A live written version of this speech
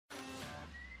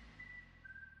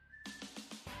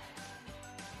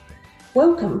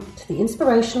Welcome to the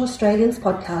Inspirational Australians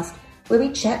podcast, where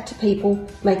we chat to people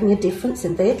making a difference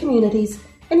in their communities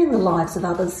and in the lives of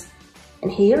others. And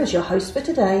here is your host for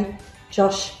today,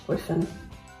 Josh Griffin.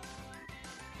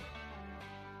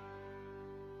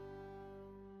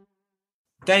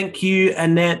 Thank you,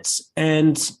 Annette.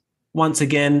 And once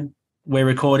again, we're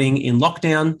recording in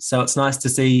lockdown, so it's nice to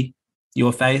see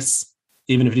your face,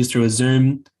 even if it is through a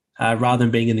Zoom, rather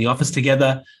than being in the office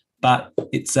together. But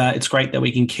it's great that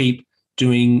we can keep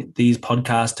doing these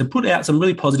podcasts to put out some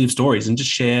really positive stories and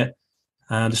just share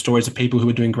the stories of people who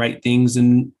are doing great things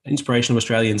and inspirational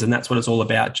Australians. And that's what it's all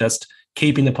about, just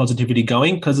keeping the positivity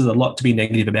going, because there's a lot to be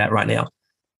negative about right now.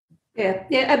 Yeah,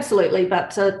 absolutely.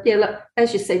 But look,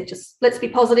 as you said, just let's be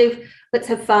positive. Let's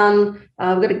have fun. We've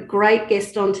got a great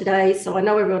guest on today, so I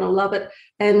know everyone will love it.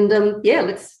 And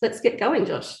let's get going,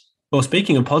 Josh. Well,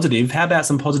 speaking of positive, how about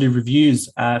some positive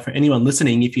reviews for anyone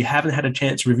listening? If you haven't had a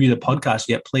chance to review the podcast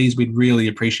yet, please, we'd really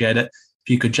appreciate it if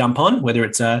you could jump on, whether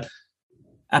it's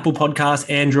Apple Podcasts,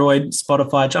 Android,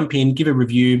 Spotify, jump in, give a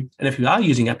review. And if you are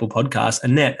using Apple Podcasts,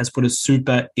 Annette has put a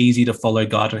super easy to follow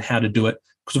guide on how to do it.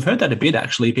 Because we've heard that a bit,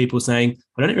 actually, people saying,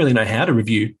 I don't really know how to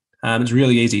review. It's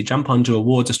really easy. Jump onto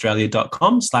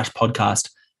awardsaustralia.com/podcast,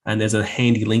 and there's a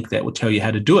handy link that will tell you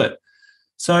how to do it.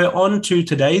 So on to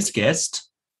today's guest.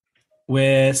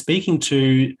 We're speaking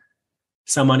to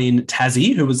someone in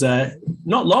Tassie who was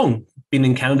not long been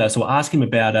in Canada. So we'll ask him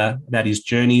about his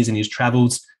journeys and his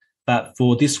travels. But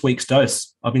for this week's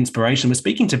dose of inspiration, we're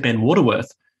speaking to Ben Waterworth,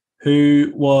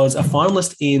 who was a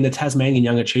finalist in the Tasmanian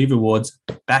Young Achiever Awards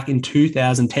back in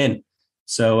 2010.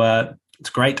 So it's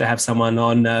great to have someone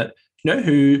on,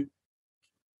 who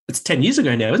it's 10 years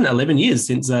ago now, isn't it? 11 years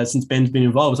since Ben's been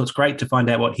involved. So it's great to find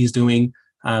out what he's doing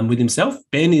with himself.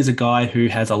 Ben is a guy who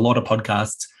has a lot of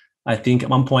podcasts. I think at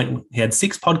one point he had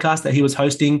 6 podcasts that he was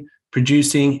hosting,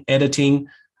 producing, editing.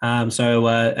 So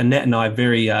Annette and I are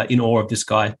very in awe of this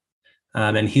guy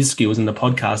and his skills in the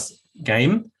podcast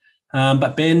game.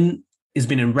 But Ben has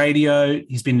been in radio,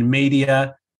 he's been in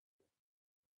media,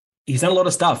 he's done a lot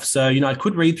of stuff. So, I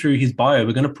could read through his bio.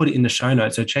 We're going to put it in the show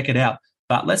notes, so check it out.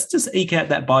 But let's just eke out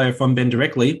that bio from Ben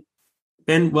directly.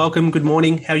 Ben, welcome. Good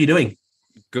morning. How are you doing?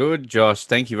 Good, Josh.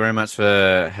 Thank you very much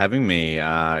for having me.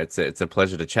 It's a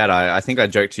pleasure to chat. I think I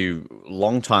joked to you a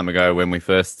long time ago when we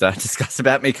first discussed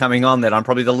about me coming on that I'm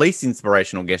probably the least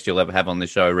inspirational guest you'll ever have on the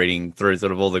show, reading through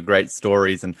sort of all the great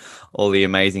stories and all the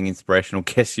amazing inspirational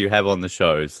guests you have on the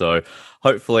show. So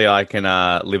hopefully I can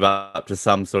live up to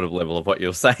some sort of level of what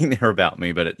you're saying there about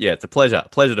me. But it's a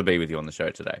pleasure to be with you on the show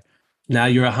today. Now,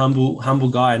 you're a humble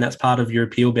guy, and that's part of your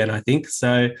appeal, Ben, I think.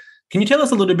 So can you tell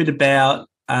us a little bit about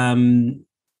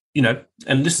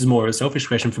and this is more of a selfish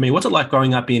question for me, what's it like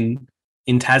growing up in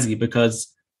Tassie? Because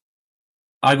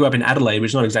I grew up in Adelaide,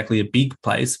 which is not exactly a big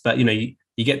place, but, you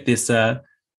get this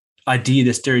idea,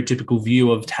 this stereotypical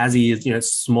view of Tassie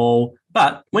as, small.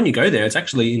 But when you go there, it's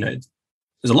actually, there's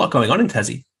a lot going on in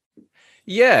Tassie.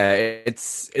 Yeah,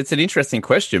 it's an interesting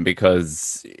question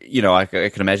because, I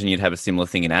can imagine you'd have a similar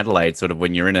thing in Adelaide, sort of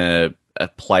when you're in a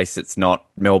place that's not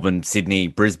Melbourne, Sydney,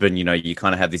 Brisbane, you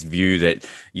kind of have this view that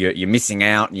you're missing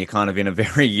out and you're kind of in a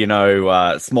very,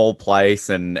 small place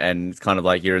and it's kind of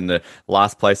like you're in the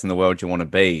last place in the world you want to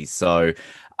be. So,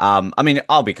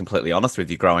 I'll be completely honest with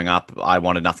you. Growing up, I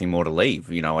wanted nothing more to leave.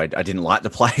 I didn't like the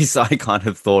place. I kind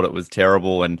of thought it was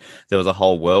terrible and there was a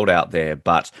whole world out there.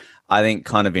 But I think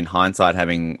kind of in hindsight,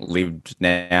 having lived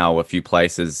now a few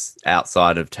places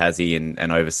outside of Tassie and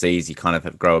overseas, you kind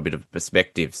of grow a bit of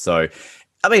perspective. So,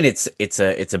 it's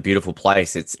a beautiful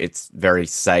place. It's very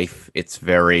safe. It's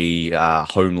very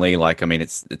homely.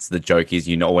 It's the joke is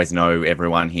always know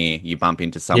everyone here. You bump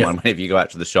into someone whenever you go out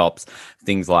to the shops,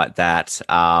 things like that.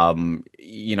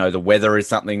 The weather is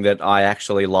something that I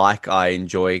actually like. I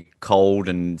enjoy cold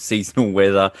and seasonal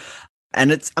weather. And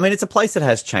it's a place that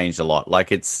has changed a lot.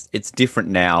 Like it's different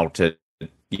now to,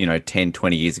 10,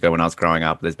 20 years ago when I was growing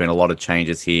up. There's been a lot of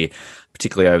changes here,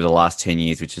 particularly over the last 10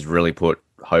 years, which has really put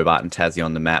Hobart and Tassie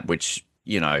on the map, which,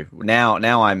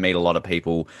 now I meet a lot of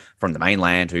people from the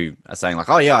mainland who are saying like,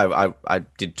 oh yeah, I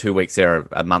did 2 weeks there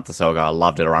a month or so ago. I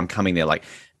loved it. Or I'm coming there. Like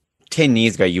 10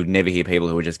 years ago, you'd never hear people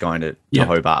who were just going to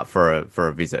Hobart for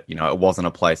a visit. It wasn't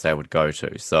a place they would go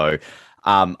to. So,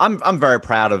 I'm very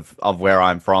proud of where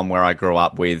I'm from, where I grew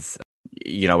up with,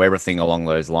 everything along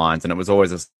those lines. And it was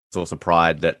always a source of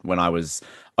pride that when I was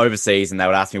overseas and they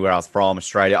would ask me where I was from,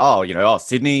 Australia,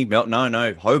 Sydney,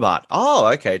 no, Hobart. Oh,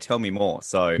 okay, tell me more.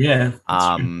 So it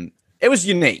was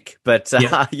unique, but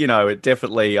it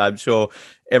definitely, I'm sure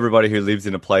everybody who lives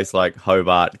in a place like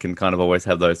Hobart can kind of always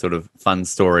have those sort of fun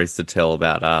stories to tell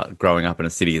about growing up in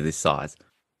a city of this size.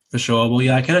 For sure. Well,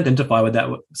 yeah, I can identify with that.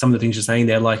 Some of the things you're saying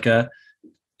there, like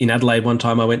in Adelaide, one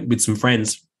time I went with some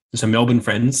friends, some Melbourne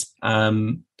friends,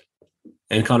 and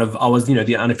kind of I was,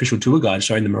 the unofficial tour guide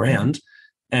showing them around,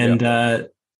 and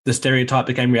the stereotype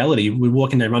became reality. We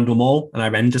walk into Rundle Mall, and I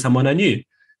ran into someone I knew.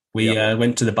 We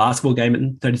went to the basketball game at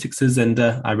 36ers, and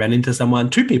I ran into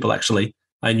two people actually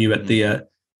I knew at the,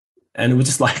 and it was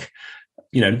just like,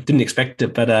 didn't expect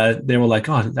it, but they were like,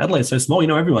 "Oh, Adelaide's so small,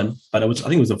 everyone." But I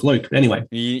think it was a fluke. But anyway,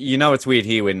 it's weird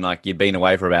here when like you've been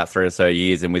away for about 3 or so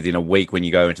years, and within a week when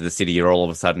you go into the city, you're all of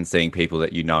a sudden seeing people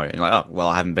that you know, and you're like, "Oh, well,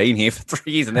 I haven't been here for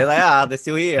 3 years," and there they are, they're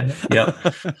still here. Yeah,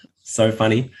 so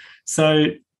funny. So,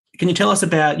 can you tell us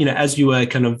about as you were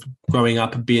kind of growing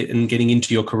up a bit and getting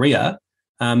into your career?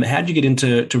 How did you get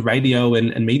into radio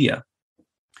and media?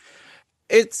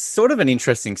 It's sort of an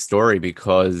interesting story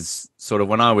because sort of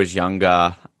when I was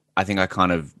younger, I think I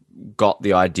kind of got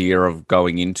the idea of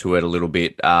going into it a little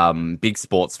bit. Big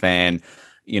sports fan.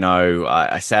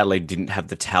 I sadly didn't have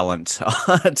the talent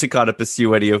to kind of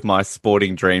pursue any of my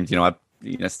sporting dreams.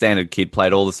 Standard kid,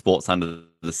 played all the sports under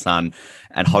the sun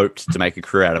and hoped to make a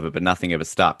career out of it, but nothing ever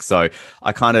stuck. So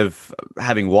I kind of,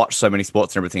 having watched so many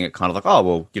sports and everything, it kind of like, oh,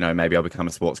 well, maybe I'll become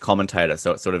a sports commentator.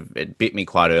 So it bit me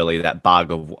quite early, that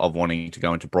bug of wanting to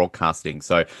go into broadcasting.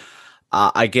 So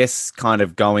I guess kind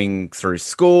of going through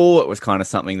school, it was kind of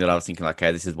something that I was thinking,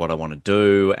 okay, this is what I want to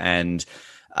do. And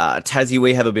Tassie,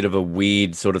 we have a bit of a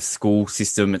weird sort of school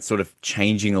system. It's sort of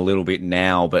changing a little bit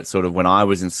now, but sort of when I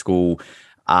was in school,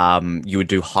 you would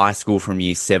do high school from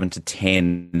year 7 to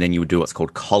 10, and then you would do what's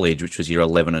called college, which was year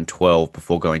 11 and 12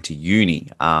 before going to uni.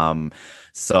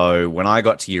 So when I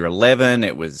got to year 11,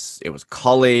 it was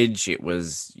college. It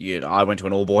was, I went to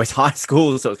an all boys high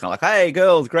school. So it was kind of like, hey,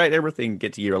 girls, great, everything.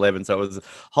 Get to year 11. So it was a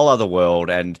whole other world.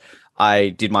 And I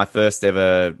did my first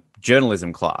ever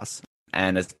journalism class.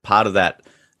 And as part of that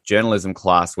journalism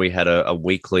class, we had a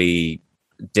weekly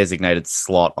designated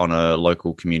slot on a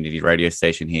local community radio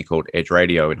station here called Edge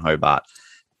Radio in Hobart.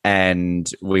 And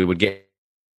we would get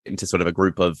into sort of a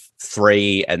group of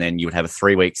 3, and then you would have a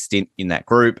 3-week stint in that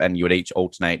group, and you would each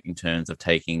alternate in terms of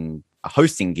taking a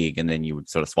hosting gig, and then you would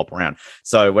sort of swap around.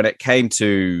 So when it came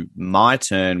to my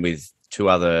turn with 2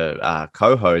 other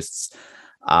co-hosts,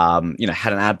 had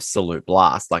an absolute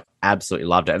blast, like absolutely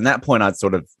loved it. And at that point I'd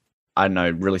sort of, I don't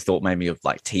know, really thought maybe of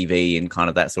like TV and kind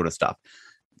of that sort of stuff.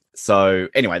 So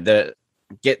anyway,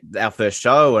 get our first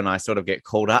show, and I sort of get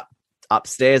called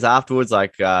upstairs afterwards.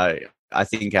 Like I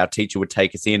think our teacher would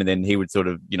take us in, and then he would sort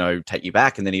of take you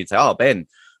back, and then he'd say, "Oh, Ben,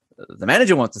 the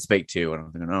manager wants to speak to you." And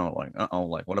I'm thinking, "Oh,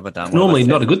 like what have I done?" Normally,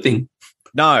 not a good thing.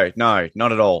 No,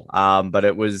 not at all. But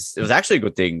it was actually a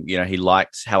good thing. He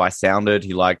liked how I sounded.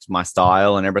 He liked my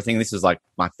style and everything. This was like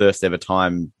my first ever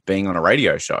time being on a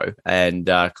radio show, and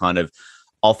kind of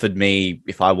offered me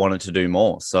if I wanted to do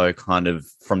more. So kind of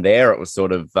from there, it was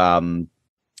sort of some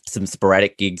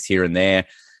sporadic gigs here and there.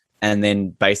 And then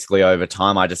basically over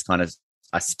time, I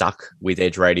stuck with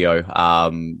Edge Radio.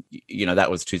 That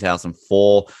was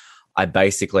 2004. I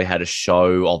basically had a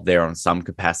show of there on some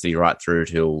capacity right through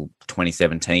till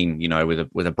 2017,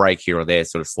 with a break here or there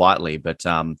sort of slightly. But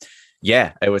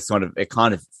it was it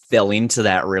kind of fell into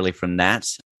that really from that.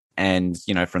 And,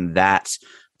 from that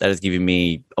has given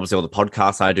me obviously all the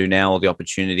podcasts I do now, all the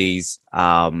opportunities.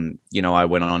 I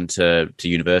went on to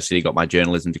university, got my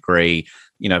journalism degree,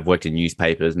 I've worked in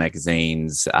newspapers,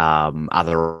 magazines,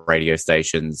 other radio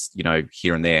stations,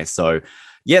 here and there. So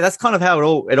that's kind of how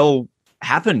it all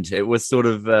happened. It was sort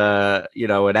of,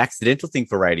 an accidental thing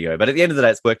for radio, but at the end of the day,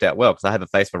 it's worked out well because I have a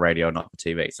face for radio, not for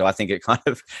TV. So I think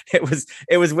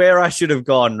it was where I should have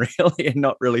gone really, and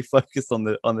not really focused on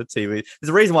the TV. There's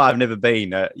a reason why I've never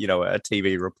been, a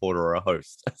TV reporter or a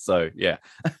host. So yeah.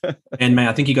 And mate,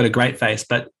 I think you got a great face,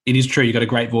 but it is true. You got a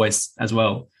great voice as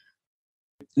well.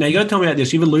 Now you got to tell me about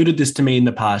this. You've alluded this to me in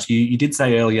the past. You did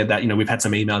say earlier that, we've had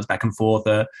some emails back and forth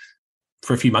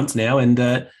for a few months now.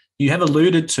 And you have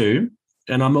alluded to,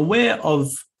 and I'm aware of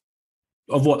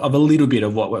a little bit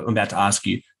of what I'm about to ask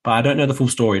you, but I don't know the full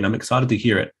story, and I'm excited to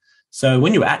hear it. So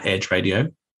when you were at Edge Radio,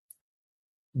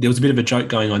 there was a bit of a joke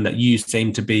going on that you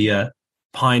seemed to be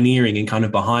pioneering and kind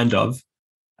of behind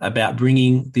about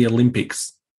bringing the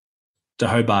Olympics to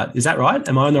Hobart. Is that right?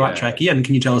 Am I on the right track here? And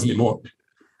can you tell us a bit more?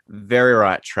 Very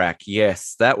right track.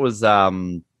 Yes, that was.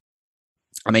 You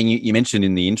mentioned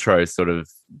in the intro, sort of,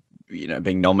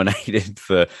 being nominated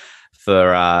for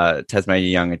Tasmania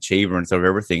Young Achiever and sort of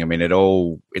everything. I mean,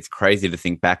 it's crazy to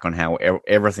think back on how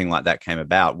everything like that came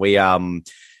about. We're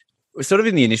sort of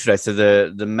in the initial days. So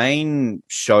the main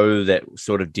show that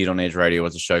sort of did on Edge Radio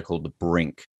was a show called The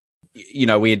Brink.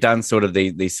 we had done sort of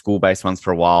these school-based ones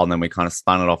for a while, and then we kind of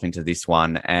spun it off into this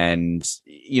one. And,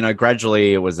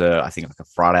 gradually it was I think like a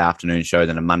Friday afternoon show,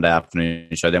 then a Monday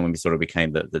afternoon show. Then when we sort of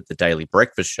became the daily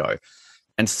breakfast show.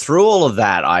 And through all of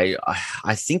that, I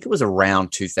think it was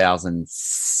around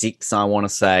 2006, I want to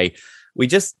say, we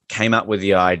just came up with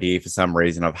the idea for some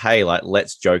reason of, hey, like,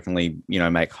 let's jokingly,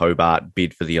 make Hobart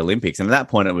bid for the Olympics. And at that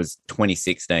point it was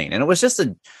 2016. And it was just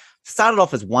started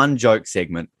off as one joke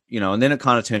segment, and then it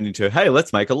kind of turned into, hey,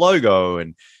 let's make a logo,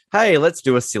 and hey, let's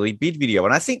do a silly bid video.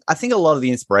 And I think a lot of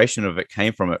the inspiration of it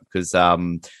came from it because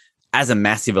as a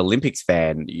massive Olympics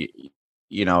fan,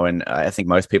 and I think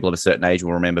most people of a certain age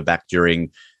will remember back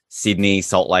during Sydney,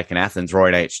 Salt Lake, and Athens, Roy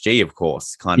and HG, of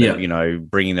course, kind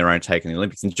of, bringing their own take on the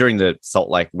Olympics. And during the Salt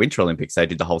Lake Winter Olympics, they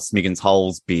did the whole Smiggins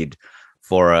Holes bid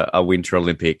for a Winter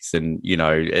Olympics, and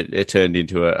it turned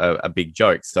into a big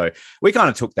joke. So we kind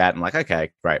of took that and like,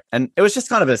 okay, great. And it was just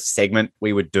kind of a segment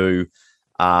we would do,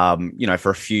 for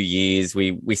a few years.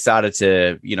 We started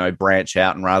to branch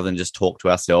out, and rather than just talk to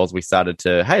ourselves, we started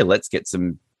to, hey, let's get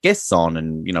some guests on,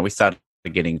 and we started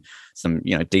getting some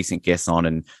decent guests on,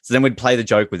 and so then we'd play the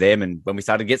joke with them. And when we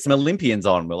started to get some Olympians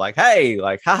on, we're like, hey,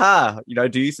 like, haha,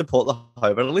 do you support the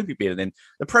Hobart Olympic bid? And then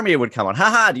the Premier would come on,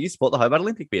 haha, do you support the Hobart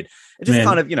Olympic bid? It just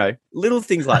kind of little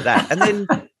things like that. And then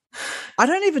I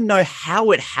don't even know how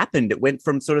it happened. It went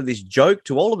from sort of this joke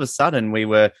to all of a sudden we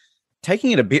were taking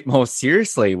it a bit more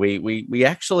seriously. We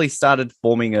actually started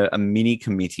forming a mini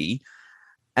committee.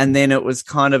 And then it was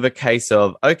kind of a case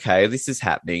of, okay, this is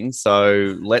happening,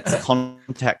 so let's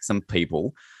contact some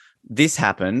people. This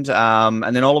happened.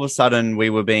 And then all of a sudden we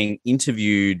were being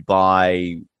interviewed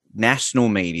by national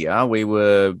media. We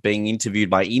were being interviewed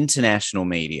by international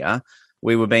media.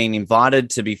 We were being invited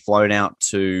to be flown out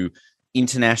to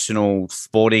international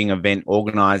sporting event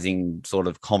organizing sort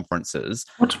of conferences.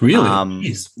 What's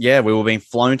really? Yeah, we were being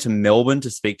flown to Melbourne to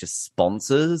speak to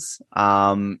sponsors.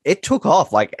 It took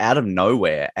off like out of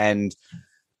nowhere, and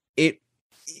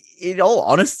in all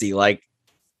honesty, like,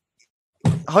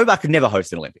 Hobart could never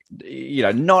host an Olympics,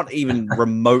 not even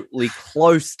remotely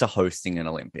close to hosting an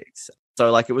Olympics.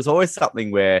 So like, it was always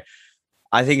something where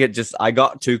I think I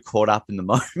got too caught up in the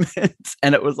moment,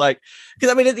 and it was like,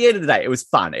 because I mean, at the end of the day, it was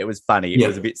fun. It was funny. It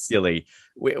was a bit silly.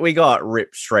 We got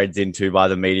ripped shreds into by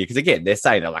the media because, again, they're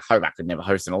saying they're like, Hobart could never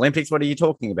host an Olympics. What are you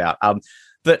talking about?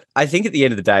 But I think at the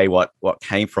end of the day, what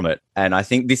came from it, and I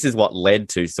think this is what led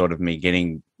to sort of me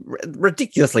getting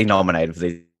ridiculously nominated for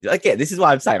these. Again, this is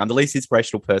why I'm saying I'm the least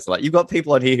inspirational person. Like, you've got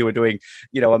people on here who are doing,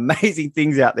 amazing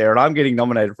things out there, and I'm getting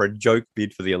nominated for a joke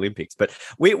bid for the Olympics. But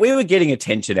we were getting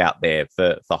attention out there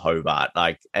for Hobart.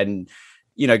 Like, and,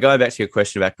 going back to your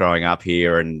question about growing up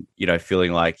here and,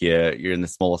 feeling like you're in the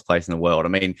smallest place in the world. I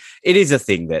mean, it is a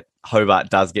thing that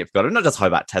Hobart does get forgotten. Not just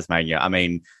Hobart, Tasmania. I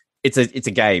mean, it's a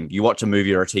game. You watch a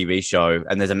movie or a TV show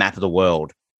and there's a map of the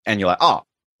world and you're like, oh,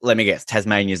 let me guess,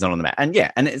 Tasmania's not on the map. And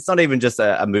and it's not even just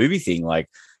a movie thing. Like,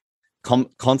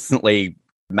 constantly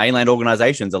mainland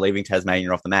organizations are leaving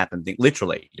Tasmania off the map, and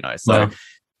literally, so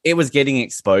it was getting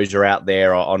exposure out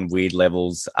there on weird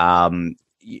levels.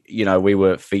 We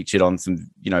were featured on some,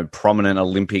 prominent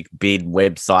Olympic bid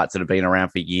websites that have been around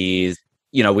for years.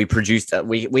 We produced,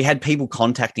 we had people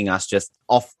contacting us just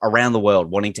off around the world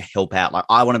wanting to help out. Like,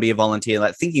 I want to be a volunteer,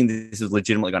 like thinking this is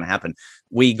legitimately going to happen.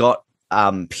 We got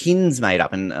pins made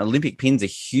up, and Olympic pins are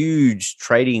huge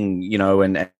trading,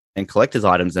 and collector's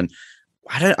items. And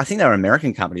I think they were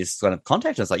American companies kind of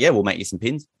contacted us like, yeah, we'll make you some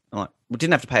pins. I'm like, we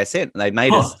didn't have to pay a cent. And they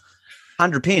made us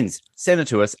 100 pins, sent it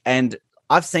to us. And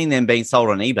I've seen them being sold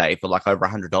on eBay for like over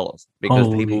 $100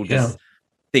 because people just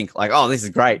think like, oh, this is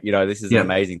great. This is an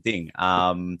amazing thing.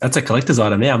 That's a collector's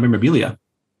item now, memorabilia.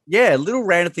 Yeah, little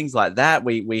random things like that.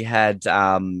 We had,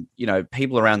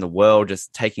 people around the world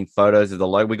just taking photos of the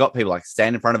logo. We got people like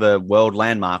stand in front of a world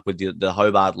landmark with the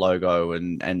Hobart logo,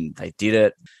 and they did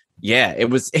it. Yeah, it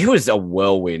was a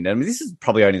whirlwind. I mean, this is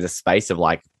probably only the space of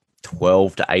like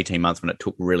 12 to 18 months when it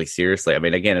took really seriously. I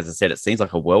mean, again, as I said, it seems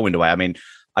like a whirlwind away. I mean,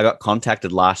 I got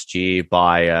contacted last year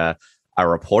by a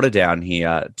reporter down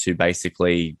here to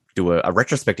basically do a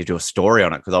retrospective, do a story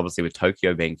on it, because obviously with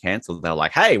Tokyo being cancelled, they're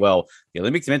like, hey, well, the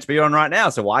Olympics are meant to be on right now,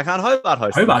 so why can't Hobart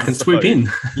host it? Hobart can swoop in.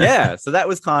 Yeah, so that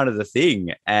was kind of the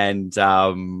thing. And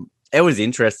it was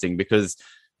interesting because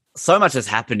so much has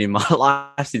happened in my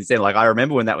life since then. Like, I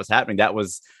remember when that was happening,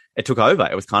 it took over.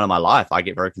 It was kind of my life. I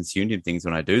get very consumed in things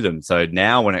when I do them. So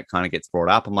now when it kind of gets brought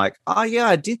up, I'm like, oh yeah,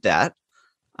 I did that.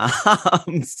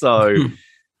 So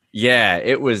yeah,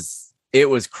 it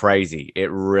was crazy.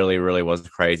 It really, really was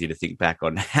crazy to think back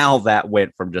on how that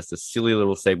went from just a silly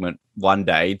little segment one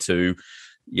day to,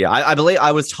 I believe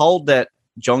I was told that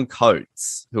John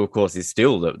Coates, who of course is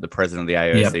still the president of the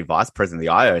AOC, vice president of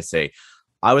the IOC,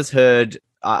 I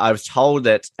was told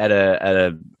that at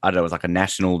a I don't know, it was like a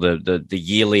national,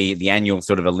 the annual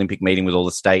sort of Olympic meeting with all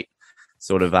the state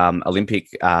sort of Olympic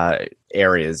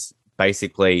areas.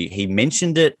 Basically, he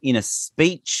mentioned it in a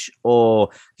speech, or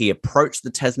he approached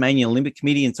the Tasmanian Olympic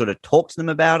Committee and sort of talked to them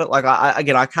about it. Like,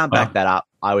 I can't back that up.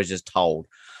 I was just told.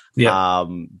 Yeah.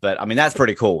 But I mean, that's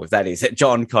pretty cool if that is it.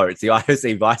 John Coates, the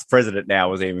IOC vice president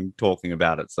now, was even talking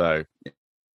about it. So,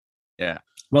 yeah.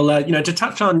 Well, to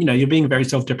touch on, you're being very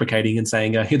self-deprecating and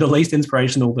saying you're the least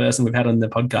inspirational person we've had on the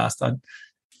podcast.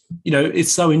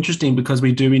 It's so interesting because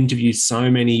we do interview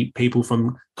so many people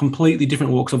from completely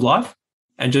different walks of life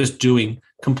and just doing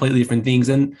completely different things.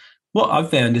 And what I've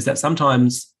found is that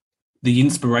sometimes the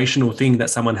inspirational thing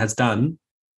that someone has done,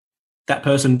 that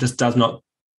person just does not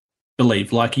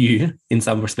believe, like you in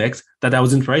some respects, that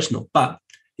was inspirational. But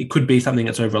it could be something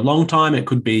that's over a long time. It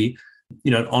could be,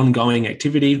 an ongoing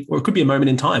activity, or it could be a moment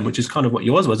in time, which is kind of what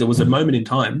yours was. It was a moment in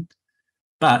time,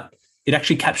 but it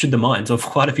actually captured the minds of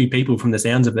quite a few people from the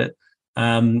sounds of it,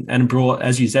 and brought,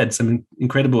 as you said, some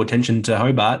incredible attention to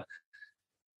Hobart,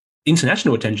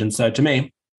 international attention. So to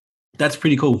me, that's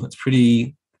pretty cool. That's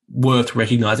pretty worth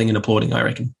recognizing and applauding, I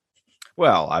reckon.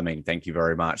 Well, I mean, thank you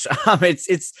very much.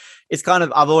 It's kind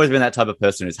of, I've always been that type of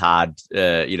person who's hard,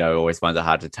 always finds it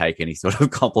hard to take any sort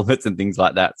of compliments and things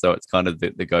like that. So it's kind of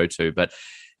the go-to. But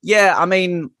yeah, I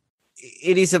mean,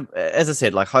 it is, as I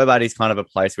said, like Hobart is kind of a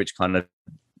place which kind of,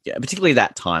 particularly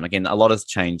that time, again, a lot has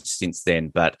changed since then,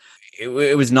 but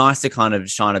it was nice to kind of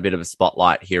shine a bit of a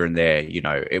spotlight here and there.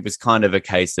 It was kind of a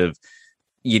case of,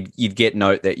 you'd get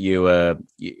note that you were,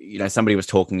 somebody was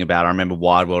talking about, I remember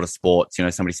Wide World of Sports,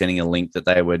 somebody sending a link that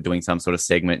they were doing some sort of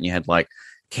segment, and you had like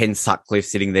Ken Sutcliffe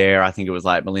sitting there. I think it was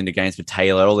like Melinda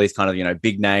Gaines-Taylor, all these kind of,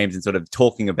 big names, and sort of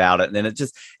talking about it. And then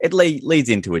it leads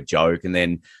into a joke. And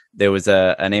then there was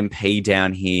an MP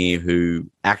down here who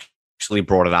actually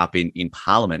brought it up in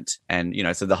Parliament. And,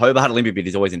 so the Hobart Olympic bid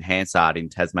is always in Hansard in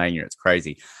Tasmania. It's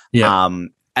crazy. Yeah.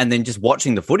 And then just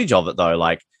watching the footage of it though,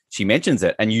 like, she mentions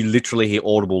it and you literally hear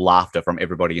audible laughter from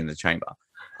everybody in the chamber.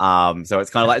 So it's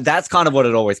kind of like, that's kind of what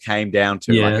it always came down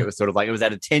to. Yeah. Like, it was sort of like, it was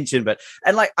at attention,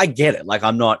 and like, I get it. Like,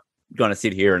 I'm not going to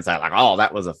sit here and say like, oh,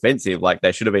 that was offensive. Like,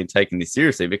 they should have been taking this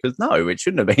seriously, because no, it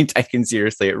shouldn't have been taken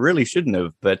seriously. It really shouldn't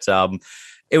have. But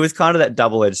it was kind of that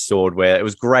double-edged sword where it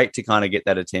was great to kind of get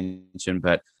that attention,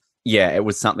 but yeah, it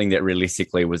was something that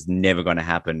realistically was never going to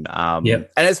happen. And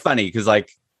it's funny because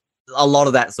like a lot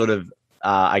of that sort of,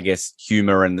 I guess,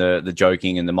 humor and the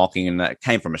joking and the mocking, and that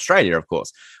came from Australia, of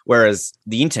course. Whereas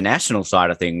the international side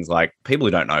of things, like, people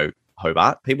who don't know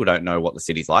Hobart, people don't know what the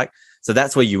city's like. So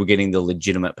that's where you were getting the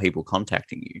legitimate people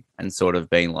contacting you and sort of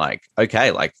being like, okay,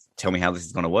 like, tell me how this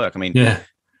is going to work. I mean,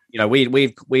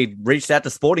 we reached out to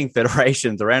sporting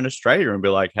federations around Australia and be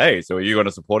like, hey, so are you going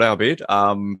to support our bid?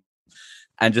 And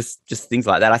just things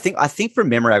like that. I think from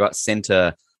memory, I got sent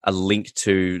a link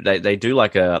to, they do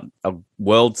like a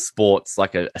world sports,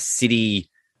 like a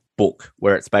city book,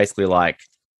 where it's basically like,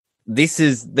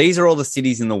 these are all the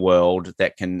cities in the world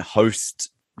that can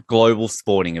host global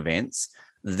sporting events.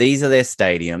 These are their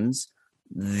stadiums.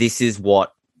 This is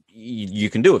what you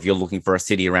can do if you're looking for a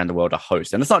city around the world to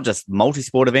host. And it's not just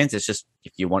multi-sport events. It's just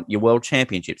if you want your world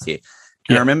championships here.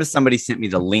 And I remember somebody sent me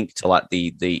the link to like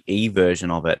the e-version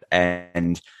of it,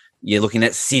 and you're looking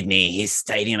at Sydney, his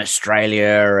Stadium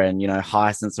Australia, and,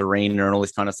 Hyacinth Arena and all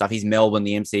this kind of stuff. He's Melbourne,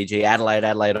 the MCG,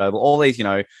 Adelaide Oval, all these,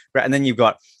 and then you've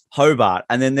got Hobart.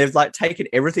 And then they've like taken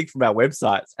everything from our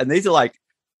websites. And these are like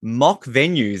mock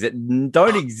venues that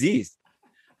don't exist.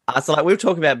 So like, we were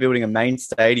talking about building a main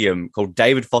stadium called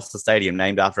David Foster Stadium,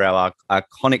 named after our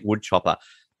iconic woodchopper.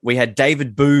 We had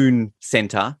David Boone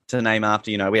Centre to name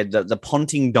after, we had the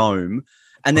Ponting Dome.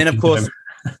 And then, of course,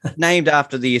 named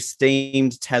after the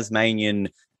esteemed Tasmanian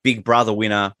Big Brother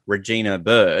winner, Regina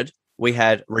Bird, we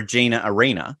had Regina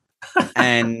Arena.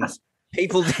 And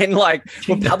people then like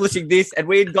were publishing this, and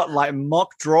we had got like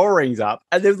mock drawings up,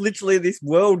 and there's literally this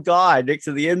world guide next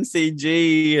to the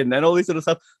MCG and all this sort of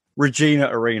stuff. Regina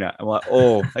Arena. I'm like,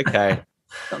 oh, okay.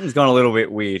 Something's gone a little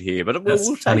bit weird here, but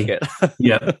we'll take it.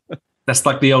 Yeah. That's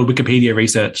like the old Wikipedia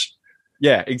research.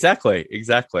 Yeah, exactly.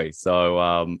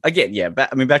 So again,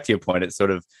 back to your point, it's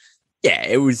sort of,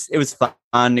 it was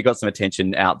fun. It got some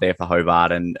attention out there for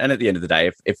Hobart, and at the end of the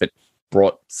day, if it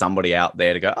brought somebody out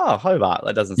there to go, oh, Hobart,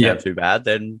 that doesn't sound too bad,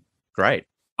 then great.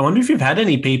 I wonder if you've had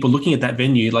any people looking at that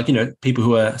venue, like, people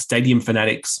who are stadium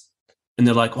fanatics, and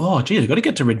they're like, oh, gee, they've got to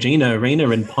get to Regina Arena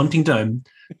and Ponting Dome,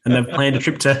 and they've planned a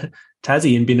trip to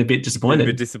Tassie and been a bit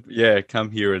disappointed.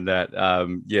 Come here and that. I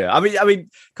mean,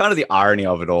 kind of the irony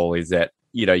of it all is that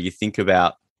you think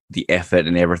about the effort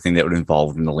and everything that would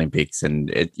involve in the Olympics.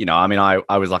 And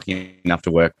I was lucky enough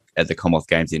to work at the Commonwealth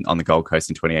Games on the Gold Coast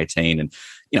in 2018. And,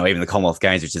 even the Commonwealth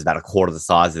Games, which is about a quarter the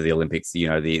size of the Olympics,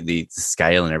 the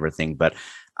scale and everything. But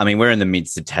I mean, we're in the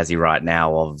midst of Tassie right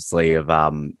now, obviously, of,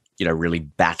 really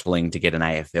battling to get an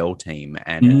AFL team.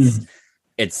 And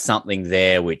it's something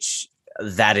there which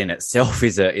that in itself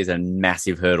is a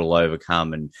massive hurdle to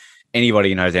overcome. And anybody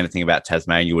who knows anything about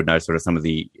Tasmania would know sort of some of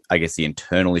the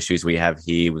internal issues we have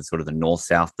here with sort of the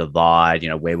north-south divide.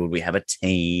 Where would we have a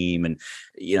team? And,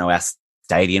 our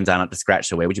stadiums aren't up to scratch.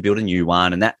 So where would you build a new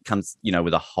one? And that comes,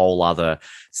 with a whole other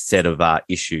set of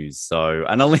issues. So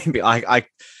an Olympic,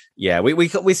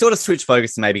 we sort of switched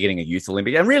focus to maybe getting a youth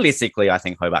Olympic. And realistically, I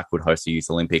think Hobart could host a youth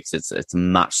Olympics. It's a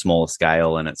much smaller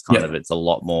scale and it's it's a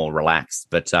lot more relaxed.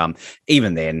 But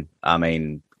even then, I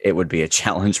mean, it would be a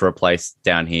challenge for a place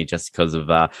down here just because of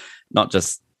not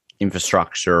just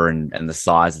infrastructure and the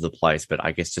size of the place, but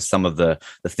I guess just some of the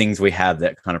things we have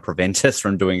that kind of prevent us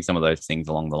from doing some of those things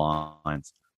along the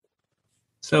lines.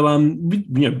 So,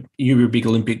 you were a big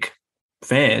Olympic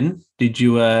fan. Did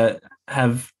you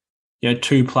have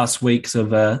 2+ weeks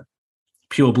of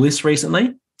pure bliss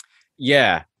recently?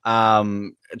 Yeah.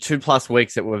 2+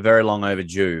 weeks that were very long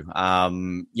overdue.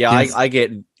 Yes. I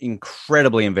get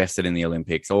incredibly invested in the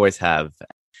Olympics, always have.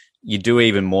 You do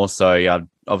even more so.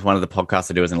 Of one of the podcasts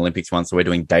I do as an Olympics one, so we're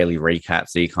doing daily recaps,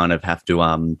 so you kind of have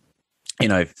to,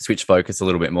 switch focus a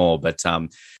little bit more. But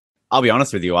I'll be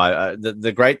honest with you,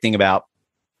 the great thing about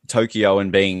Tokyo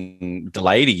and being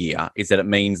delayed a year is that it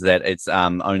means that it's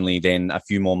only then a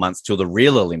few more months till the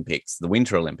real Olympics, the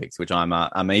Winter Olympics, which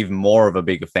I'm even more of a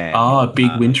bigger fan. Oh, a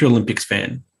big Winter Olympics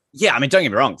fan. Yeah, I mean, don't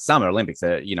get me wrong. Summer Olympics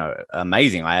are,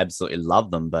 amazing. I absolutely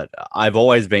love them, but I've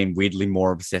always been weirdly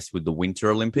more obsessed with the Winter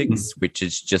Olympics, which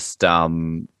is just, I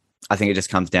think it just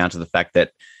comes down to the fact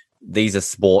that these are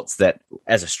sports that,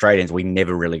 as Australians, we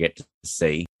never really get to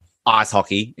see. Ice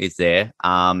hockey is there,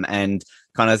 and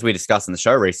kind of as we discussed in the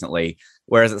show recently,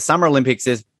 whereas at the Summer Olympics,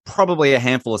 there's probably a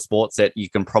handful of sports that you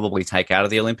can probably take out of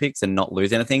the Olympics and not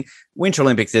lose anything. Winter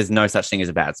Olympics, there's no such thing as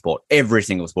a bad sport. Every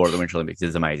single sport at the Winter Olympics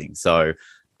is amazing. So,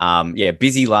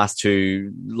 busy last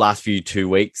few 2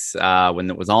 weeks when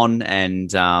it was on,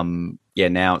 and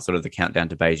now it's sort of the countdown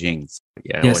to Beijing. So,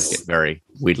 I always get very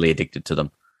weirdly addicted to them.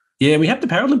 Yeah, we have the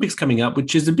Paralympics coming up,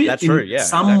 which is a bit, that's true, yeah,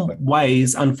 some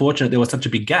ways, unfortunate there was such a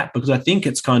big gap, because I think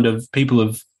it's kind of people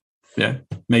have,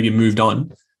 maybe moved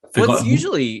on. Well, it's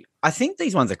usually, I think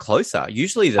these ones are closer.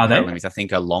 Usually the Paralympics, I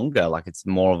think, are longer. Like it's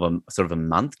more of a sort of a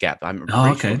month gap.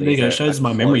 Okay. There you go. Shows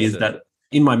my memory is that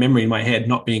in my memory, in my head,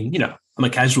 not being, I'm a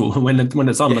casual. When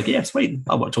it's on, I'm like, yeah, sweet.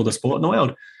 I'll watch all the sport in the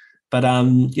world. But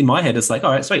in my head, it's like,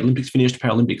 all right, sweet. Olympics finished,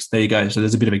 Paralympics. There you go. So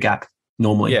there's a bit of a gap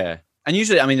normally. Yeah. And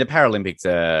usually, I mean, the Paralympics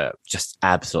are just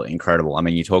absolutely incredible. I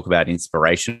mean, you talk about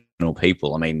inspirational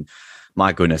people. I mean,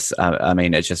 my goodness.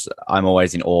 It's just, I'm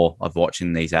always in awe of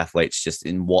watching these athletes just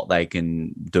in what they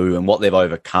can do and what they've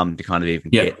overcome to kind of even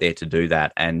get there to do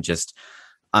that. And just,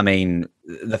 I mean,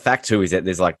 the fact too is that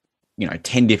there's like,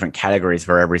 10 different categories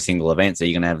for every single event. So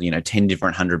you're going to have, 10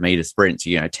 different 100-meter sprints,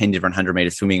 10 different 100-meter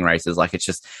swimming races. Like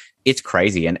it's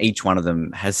crazy. And each one of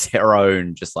them has their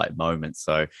own just like moments.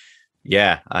 So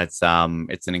yeah, it's an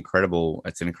incredible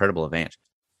event.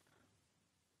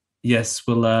 Yes.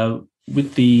 Well,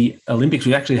 with the Olympics,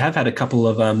 we actually have had a couple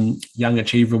of Young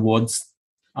Achiever Awards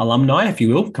alumni, if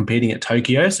you will, competing at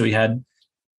Tokyo. So we had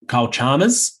Kyle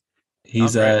Chalmers.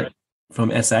 He's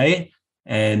from SA,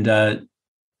 and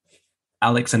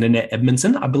Alex and Annette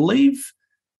Edmondson, I believe.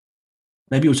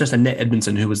 Maybe it was just Annette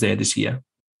Edmondson who was there this year.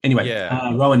 Anyway,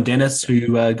 Rowan Dennis,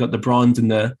 who got the bronze in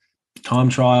the time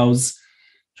trials.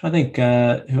 I think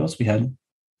who else we had?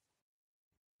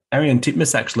 Ariane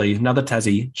Titmus, actually, another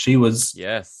Tassie. She was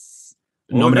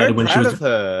nominated when she was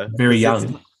very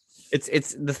young.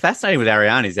 It's the fascinating with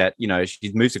Ariane is that,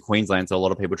 she's moved to Queensland, so a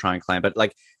lot of people try and claim. But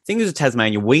like, things with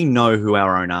Tasmania, we know who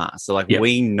our own are. So like,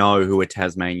 we know who a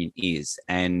Tasmanian is.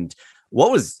 And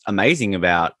what was amazing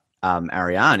about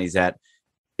Ariane is that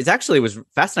it was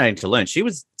fascinating to learn. She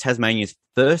was Tasmania's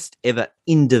first ever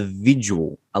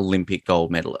individual Olympic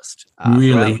gold medalist.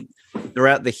 Really?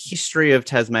 Throughout the history of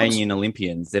Tasmanian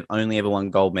Olympians, they've only ever won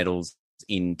gold medals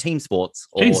in team sports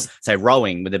or say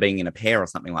rowing, with it being in a pair or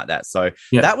something like that. So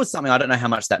that was something, I don't know how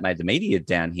much that made the media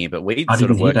down here, but we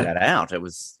sort of worked that out. It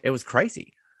was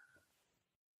crazy.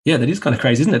 Yeah, that is kind of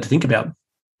crazy, isn't it, to think about?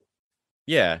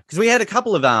 Yeah, because we had a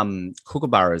couple of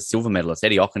Kookaburras silver medalists.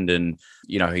 Eddie Ockenden,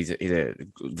 he's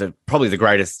probably the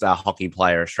greatest hockey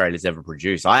player Australia's ever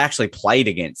produced. I actually played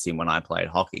against him when I played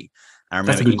hockey. I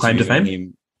remember That's a good claim to fame.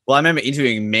 him. Well, I remember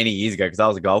interviewing many years ago because I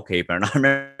was a goalkeeper, and I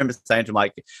remember saying to him,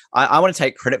 like, I want to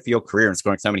take credit for your career and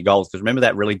scoring so many goals, because remember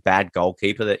that really bad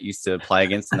goalkeeper that used to play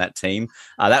against in that team?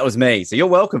 That was me. So you're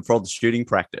welcome for all the shooting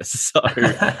practice.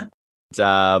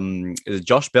 So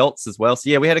Josh Belts as well. So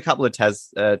yeah, we had a couple of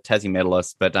Tassie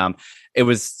medalists, but it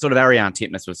was sort of Ariane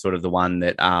Titmus was sort of the one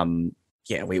that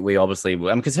we obviously,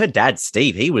 because her dad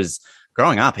Steve, he was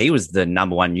growing up, he was the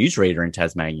number one newsreader in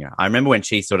Tasmania. I remember when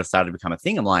she sort of started to become a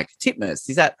thing, I'm like, Titmus,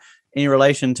 is that in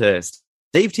relation to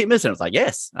Steve Titmus? And it was like,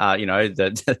 yes,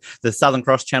 the Southern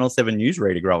Cross Channel 7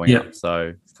 newsreader growing up.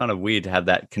 So it's kind of weird to have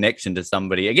that connection to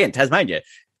somebody. Again, Tasmania,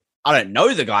 I don't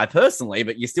know the guy personally,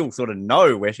 but you still sort of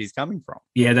know where she's coming from.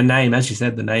 Yeah, the name, as you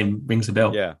said, the name rings a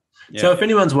bell. Yeah. So if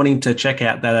anyone's wanting to check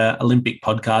out that Olympic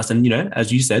podcast, and,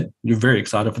 as you said, you're very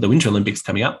excited for the Winter Olympics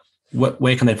coming up,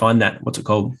 where can they find that? What's it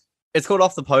called? It's called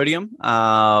Off the Podium.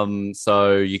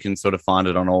 So you can sort of find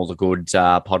it on all the good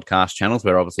podcast channels,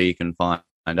 where obviously you can find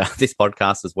this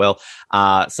podcast as well.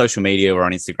 Social media, we're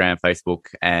on Instagram, Facebook,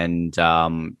 and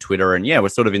Twitter. And we're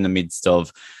sort of in the midst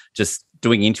of just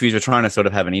doing interviews. We're trying to sort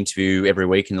of have an interview every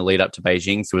week in the lead up to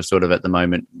Beijing. So we're sort of at the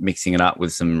moment mixing it up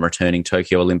with some returning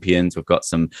Tokyo Olympians. We've got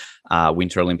some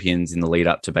Winter Olympians in the lead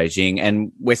up to Beijing.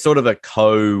 And we're sort of a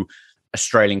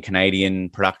Australian-Canadian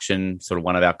production. Sort of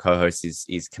one of our co-hosts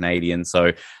is Canadian.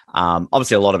 So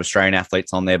obviously a lot of Australian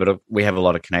athletes on there, but we have a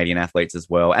lot of Canadian athletes as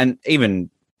well. And even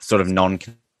sort of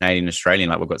non-Canadian Australian,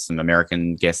 like we've got some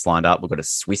American guests lined up. We've got a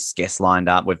Swiss guest lined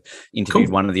up. We've interviewed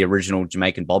one of the original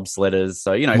Jamaican bobsledders.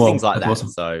 So, things like that. Awesome.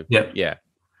 So, yeah.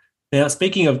 Now,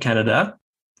 speaking of Canada,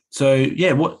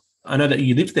 I know that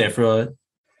you lived there for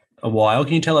a while.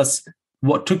 Can you tell us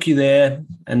what took you there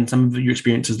and some of your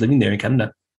experiences living there in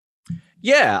Canada?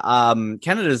 Yeah,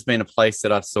 Canada's been a place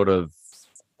that I've sort of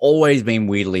always been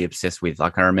weirdly obsessed with.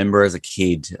 Like, I remember as a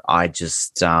kid, I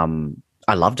just,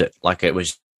 I loved it. Like, it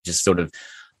was just sort of,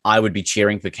 I would be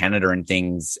cheering for Canada and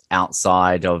things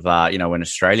outside of, when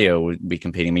Australia would be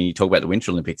competing. I mean, you talk about the Winter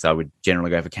Olympics, I would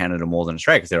generally go for Canada more than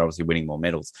Australia because they're obviously winning more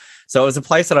medals. So it was a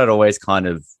place that I'd always kind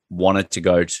of wanted to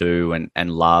go to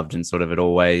and loved, and sort of it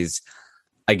always,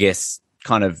 I guess,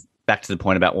 kind of back to the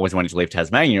point about always wanting to leave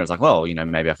Tasmania. I was like, well,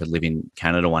 maybe I could live in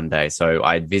Canada one day. So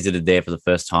I visited there for the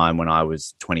first time when I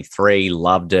was 23,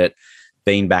 loved it,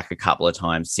 been back a couple of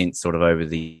times since sort of over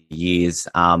the years.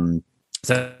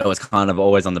 So it was kind of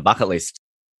always on the bucket list.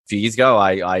 A few years ago,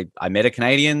 I met a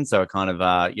Canadian, so kind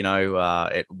of,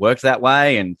 it worked that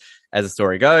way. And as the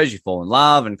story goes, you fall in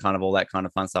love and kind of all that kind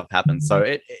of fun stuff happens. So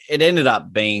it ended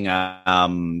up being,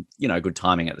 good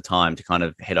timing at the time to kind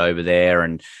of head over there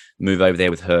and move over there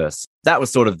with her. So that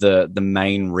was sort of the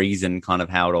main reason kind of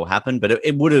how it all happened. But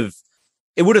it would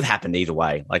have happened either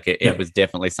way. Like it was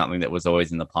definitely something that was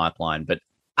always in the pipeline. But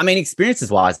I mean,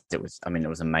 experiences wise, it was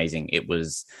amazing.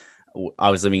 I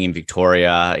was living in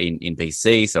Victoria in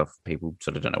BC. So if people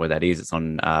sort of don't know where that is, it's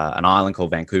on an island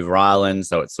called Vancouver Island.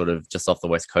 So it's sort of just off the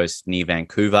west coast near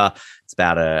Vancouver. It's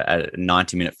about a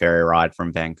 90-minute ferry ride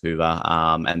from Vancouver.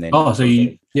 And then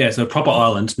so a proper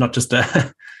island, not just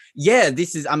a Yeah,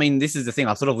 this is the thing.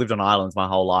 I've sort of lived on islands my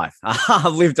whole life.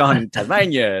 I've lived on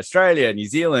Tasmania, Australia, New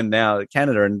Zealand, now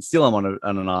Canada, and still I'm on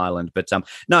an island. But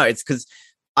no, it's because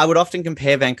I would often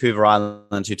compare Vancouver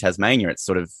Island to Tasmania. It's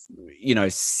sort of,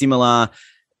 similar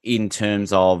in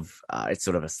terms of it's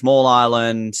sort of a small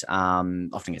island,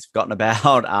 often gets forgotten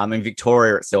about. And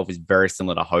Victoria itself is very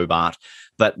similar to Hobart.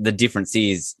 But the difference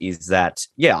is that,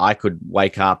 I could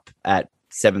wake up at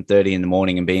 7:30 in the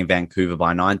morning and be in Vancouver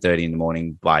by 9:30 in the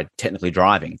morning by technically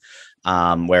driving.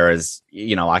 Whereas,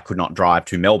 I could not drive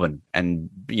to Melbourne and,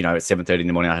 at 7:30 in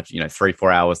the morning, I have,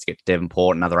 3-4 hours to get to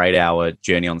Devonport, another 8-hour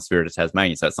journey on the Spirit of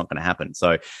Tasmania. So it's not going to happen.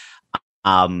 So,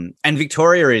 and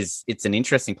Victoria it's an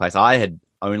interesting place. I had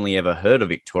only ever heard of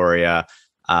Victoria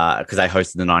because I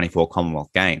hosted the 94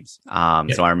 Commonwealth Games.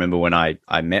 So I remember when I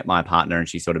met my partner and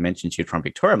she sort of mentioned she was from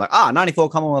Victoria. I'm like, 94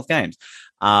 Commonwealth Games.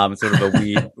 Sort of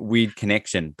a weird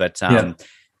connection. But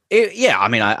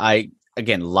I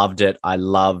again loved it. I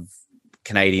love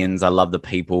Canadians. I love the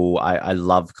people. I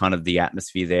love kind of the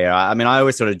atmosphere there. I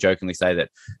always sort of jokingly say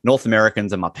that North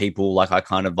Americans are my people. Like I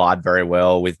kind of vibe very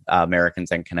well with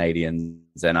Americans and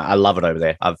Canadians, and I love it over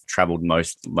there. I've traveled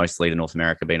mostly to North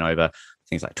America, been over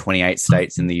things like 28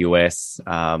 states in the US,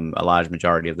 a large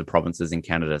majority of the provinces in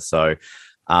Canada. So,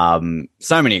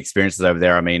 so many experiences over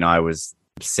there. I was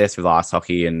obsessed with ice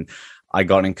hockey, and I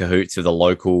got in cahoots with a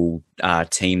local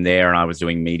team there, and I was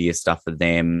doing media stuff for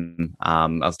them. I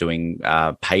was doing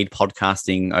paid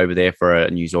podcasting over there for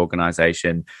a news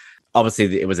organization.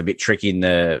 Obviously, it was a bit tricky in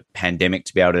the pandemic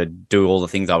to be able to do all the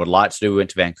things I would like to do. We went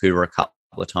to Vancouver a couple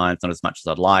of times, not as much as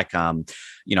I'd like.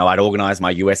 I'd organize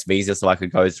my US visa so I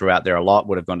could go throughout there a lot,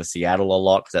 would have gone to Seattle a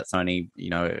lot because that's only,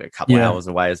 a couple of hours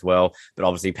away as well. But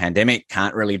obviously pandemic,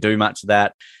 can't really do much of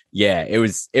that. Yeah, it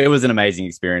was an amazing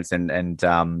experience and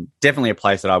definitely a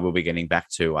place that I will be getting back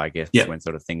to, I guess, when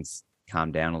sort of things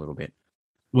calm down a little bit.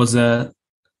 Was the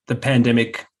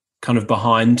pandemic kind of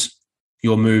behind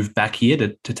your move back here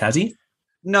to Tassie?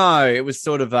 No, it was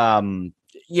sort of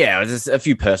there's just a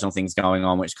few personal things going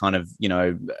on, which kind of,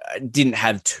 didn't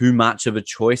have too much of a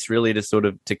choice really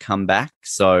to come back.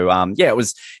 So, it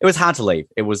was hard to leave.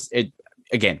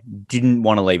 Again, didn't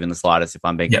want to leave in the slightest, if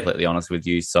I'm being completely honest with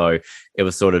you. So it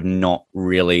was sort of not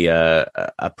really a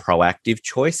proactive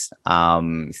choice.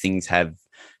 Things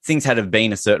had have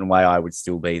been a certain way, I would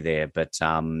still be there. But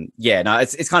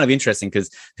it's kind of interesting because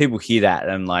people hear that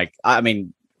and like, I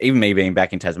mean, even me being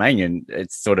back in Tasmania,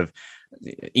 it's sort of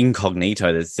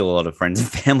incognito. There's still a lot of friends and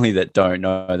family that don't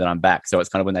know that I'm back. So it's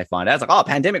kind of when they find out, it's like, oh,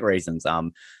 pandemic reasons.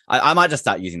 I might just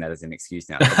start using that as an excuse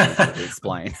now to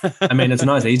explain. I mean, it's a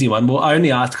nice, easy one. Well, I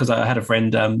only asked because I had a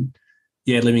friend,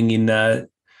 living in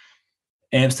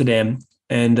Amsterdam,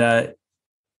 and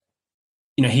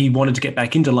he wanted to get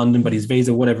back into London, but his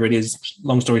visa, whatever it is,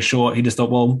 long story short, he just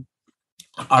thought, well,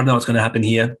 I don't know what's going to happen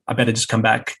here. I better just come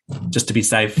back just to be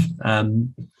safe.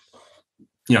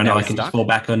 I know I can just fall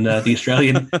back on the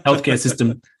Australian healthcare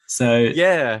system. So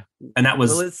yeah, and that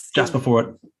was just before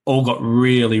it all got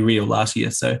really real last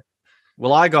year. So,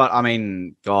 well,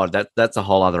 that's a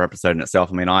whole other episode in itself.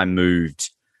 I mean, I moved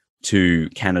to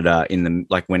Canada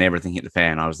when everything hit the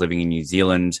fan. I was living in New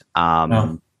Zealand.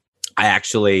 I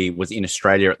actually was in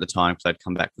Australia at the time because I'd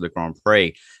come back for the Grand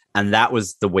Prix, and that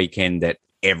was the weekend that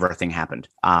everything happened.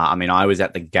 I was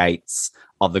at the gates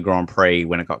of the Grand Prix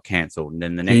when it got cancelled, and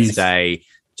then the next day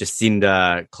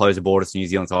Jacinda closed the borders to New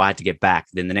Zealand, so I had to get back.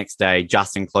 Then the next day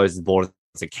Justin closed the borders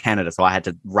to Canada, so I had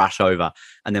to rush over.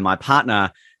 And then my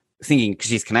partner, thinking because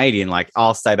she's Canadian, like,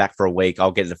 I'll stay back for a week,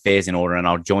 I'll get the affairs in order and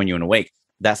I'll join you in a week.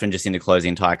 That's when Jacinda closed the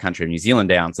entire country of New Zealand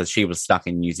down, so she was stuck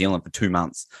in New Zealand for 2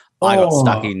 months. I got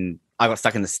stuck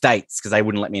in the States because they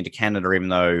wouldn't let me into Canada even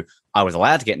though I was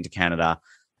allowed to get into Canada.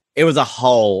 It was a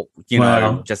whole,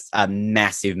 just a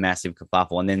massive, massive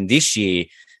kerfuffle. And then this year,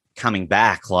 coming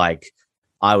back, like,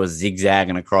 I was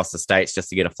zigzagging across the States just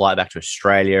to get a flight back to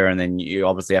Australia. And then you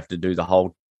obviously have to do the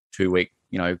whole 2-week,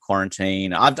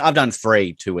 quarantine. I've done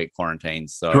 3 2-week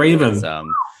quarantines. So 3 of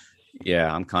them.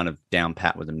 I'm kind of down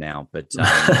pat with them now. But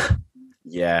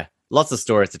lots of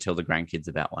stories to tell the grandkids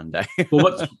about one day.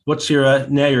 Well, what's your,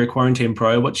 now you're a quarantine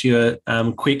pro, what's your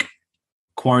quick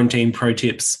quarantine pro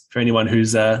tips for anyone who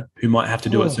might have to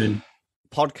do it soon?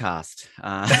 Podcast.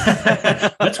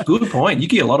 That's a good point. You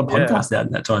get a lot of podcasts out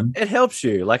in that time. It helps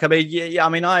you. Like, I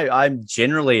mean, I'm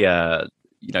generally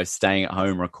staying at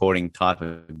home recording type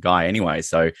of guy anyway.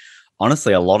 So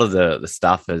honestly, a lot of the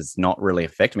stuff has not really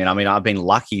affected me. I mean, I've been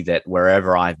lucky that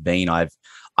wherever I've been, I've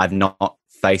not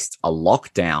faced a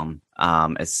lockdown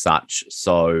as such.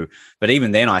 So, but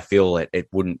even then I feel it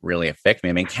wouldn't really affect me.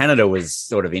 I mean, Canada was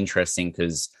sort of interesting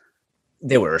because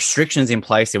there were restrictions in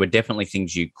place. There were definitely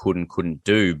things you could and couldn't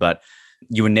do, but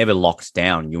you were never locked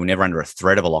down. You were never under a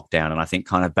threat of a lockdown. And I think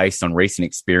kind of based on recent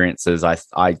experiences,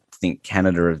 I think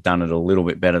Canada have done it a little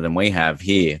bit better than we have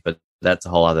here, but that's a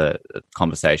whole other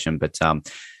conversation. But start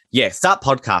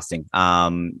podcasting.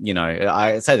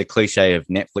 I say the cliche of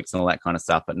Netflix and all that kind of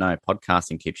stuff, but no,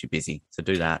 podcasting keeps you busy. So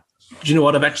do that. Do you know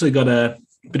what? I've actually got a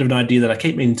bit of an idea that I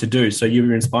keep meaning to do. So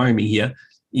you're inspiring me here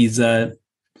is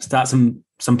start some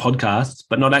podcasts,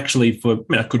 but not actually for,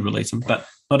 I could release them, but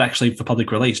not actually for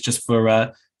public release, just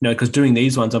for, because doing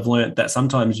these ones, I've learned that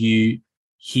sometimes you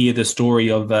hear the story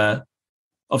of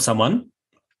someone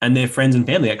and their friends and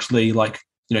family actually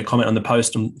comment on the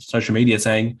post on social media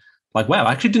saying like, wow,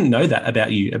 I actually didn't know that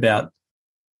about you, about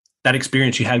that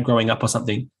experience you had growing up or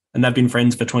something. And they've been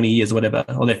friends for 20 years or whatever,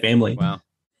 or their family. Wow.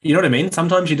 You know what I mean?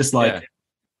 Sometimes you just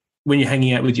when you're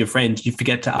hanging out with your friends, you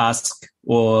forget to ask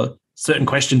or certain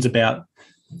questions about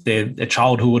their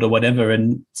childhood or whatever.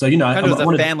 And so, kind of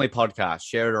a family podcast,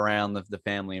 share it around the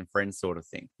family and friends sort of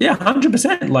thing. Yeah,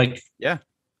 100%.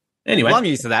 Anyway. Well, I'm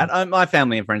used to that. My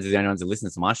family and friends are the only ones who listen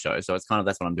to my show. So it's kind of,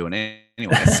 that's what I'm doing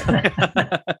anyways.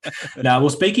 Now, well,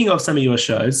 speaking of some of your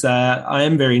shows, I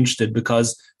am very interested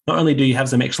because not only do you have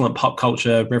some excellent pop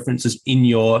culture references in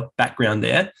your background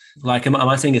there, like, am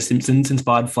I seeing a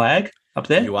Simpsons-inspired flag up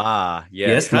there? You are,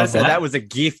 yes. That was a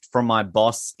gift from my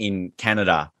boss in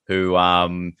Canada who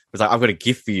was like, I've got a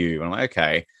gift for you. And I'm like,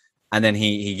 okay. And then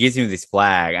he gives me this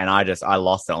flag and I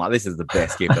lost it. I'm like, this is the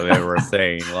best gift I've ever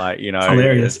seen. Like,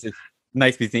 hilarious.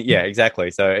 Makes me think, yeah,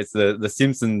 exactly. So it's the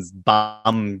Simpsons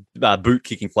bum boot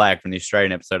kicking flag from the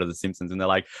Australian episode of The Simpsons, and they're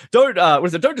like, "Don't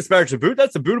don't disparage the boot.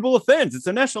 That's a bootable offence. It's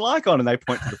a national icon." And they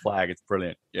point to the flag. It's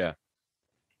brilliant. Yeah.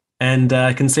 And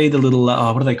I can see the little what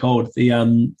are they called?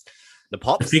 The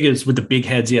pops, the figures with the big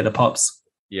heads. Yeah, the pops.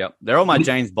 Yeah, they're all my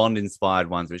James Bond inspired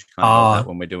ones, which kind of help out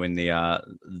when we're doing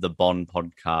the Bond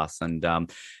podcast. And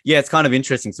yeah, it's kind of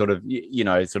interesting, sort of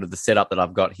sort of the setup that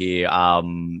I've got here.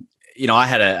 I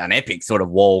had an epic sort of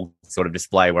wall sort of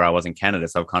display where I was in Canada,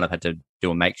 so I've kind of had to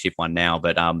do a makeshift one now.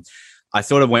 But I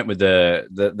sort of went with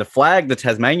the flag, the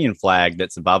Tasmanian flag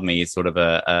that's above me is sort of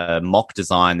a mock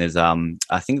design. There's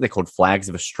I think they're called Flags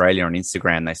of Australia on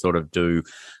Instagram. They sort of do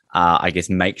I guess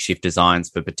makeshift designs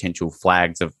for potential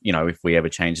flags of if we ever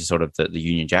change the sort of the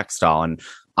Union Jack style. And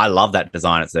I love that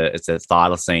design. It's a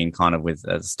thylacine kind of with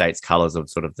the state's colours of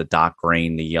sort of the dark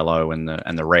green, the yellow, and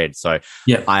the red. So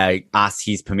yeah, I asked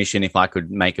his permission if I could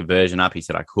make a version up. He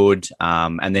said I could.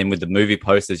 And then with the movie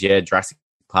posters, yeah, Jurassic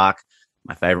Park,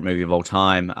 my favourite movie of all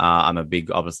time. I'm a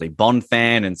big, obviously, Bond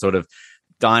fan, and sort of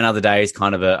Die Another Day is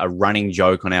kind of a running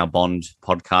joke on our Bond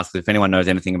podcast. Because if anyone knows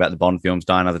anything about the Bond films,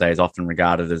 Die Another Day is often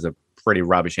regarded as a pretty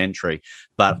rubbish entry.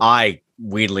 But I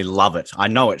weirdly love it. I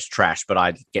know it's trash, but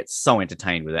I get so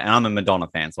entertained with it. And I'm a Madonna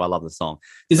fan, so I love the song.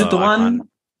 Is it the one?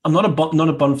 I'm not a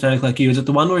Bond fan like you. Is it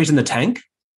the one where he's in the tank?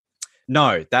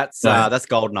 No, that's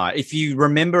Goldeneye. If you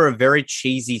remember a very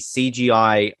cheesy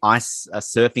CGI ice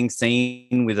surfing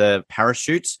scene with a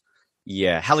parachute,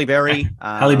 yeah, Halle Berry.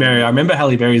 Halle Berry. I remember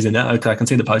Halle Berry's in it. Okay, I can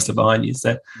see the poster behind you.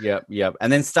 So yep.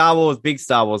 And then Star Wars, big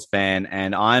Star Wars fan,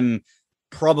 and I'm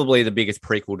probably the biggest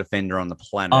prequel defender on the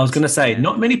planet. I was going to say,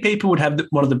 not many people would have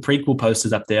one of the prequel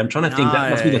posters up there. I'm trying to think.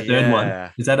 That must be the third one.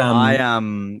 Is that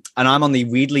and I'm on the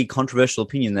weirdly controversial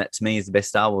opinion that to me is the best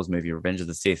Star Wars movie, Revenge of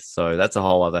the Sith. So that's a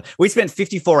whole other. We spent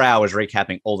 54 hours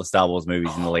recapping all the Star Wars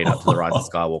movies in the lead up to the Rise of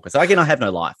Skywalker. So again, I have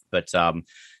no life, but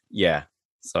yeah.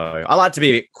 So I like to be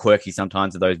a bit quirky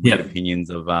sometimes of those weird opinions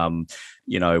of,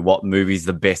 what movie's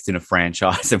the best in a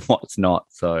franchise and what's not.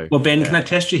 So, well, Ben, can I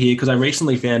test you here? Because I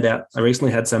recently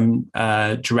had some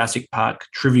Jurassic Park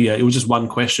trivia. It was just one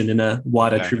question in a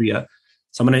wider trivia.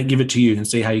 So I'm going to give it to you and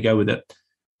see how you go with it.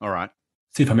 All right.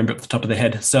 See if I remember off the top of the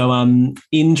head. So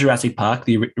in Jurassic Park,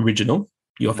 the original,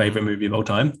 your favorite movie of all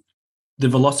time, the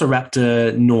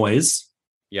Velociraptor noise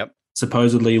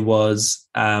supposedly was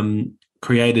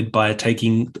created by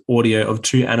taking audio of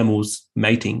two animals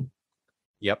mating.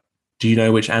 Yep. Do you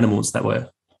know which animals that were?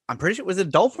 I'm pretty sure it was a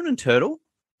dolphin and turtle.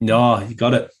 No, you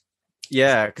got it.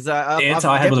 Yeah, because the answer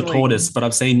I had was a tortoise, but I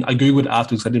googled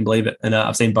afterwards. I didn't believe it, and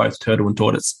I've seen both turtle and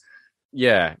tortoise.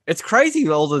 Yeah, it's crazy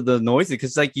all the noises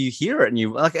because like you hear it and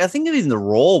you like. I think it was in the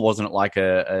roar, wasn't it? Like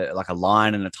a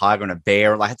lion and a tiger and a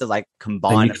bear. Like had to like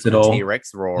combine it with a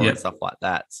T-Rex roar and stuff like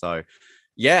that. So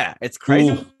yeah, it's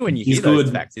crazy when you hear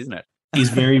those facts, isn't it? He's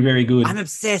very, very good. I'm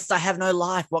obsessed. I have no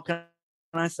life. What can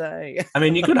I say? I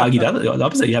mean, you could argue the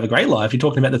opposite. You have a great life. You're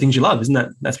talking about the things you love.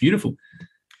 Isn't that's beautiful?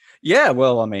 Yeah,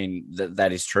 well, I mean,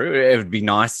 that is true. It would be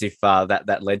nice if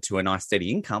that led to a nice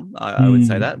steady income. I would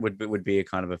say that would be a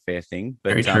kind of a fair thing.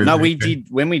 But very true, no,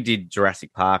 when we did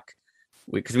Jurassic Park,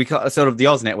 because we sort of the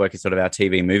Oz Network is sort of our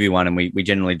TV movie one, and we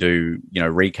generally do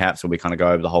recaps where we kind of go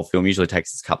over the whole film. Usually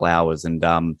takes us a couple hours, and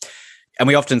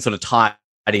we often sort of tie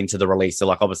into the release. So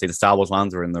like obviously the Star Wars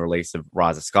ones were in the release of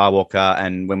Rise of Skywalker,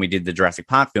 and when we did the Jurassic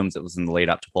Park films, it was in the lead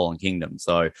up to Fallen Kingdom.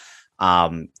 So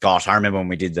gosh, I remember when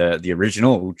we did the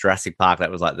original Jurassic Park, that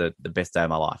was like the best day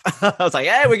of my life. I was like,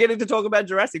 yeah, we're getting to talk about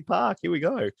Jurassic Park. Here we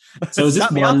go. So is this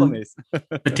one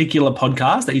particular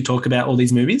podcast that you talk about all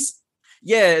these movies?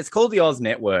 Yeah, it's called the Oz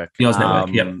Network. The Oz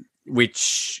Network, yep.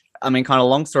 Which, I mean, kind of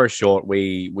long story short,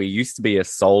 we used to be a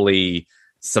solely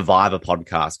Survivor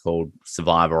podcast called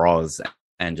Survivor Oz,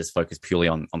 and just focus purely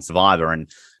on Survivor, and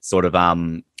sort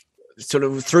of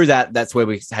through that's where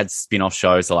we had spin-off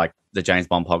shows, so like the James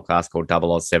Bond podcast called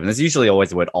Double Oz 7. There's usually always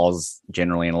the word Oz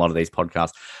generally in a lot of these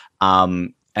podcasts.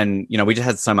 And we just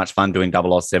had so much fun doing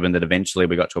Double Oz 7 that eventually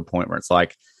we got to a point where it's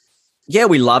like, yeah,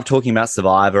 we love talking about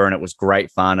Survivor and it was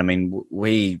great fun. I mean,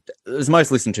 it was the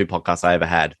most listened to podcast I ever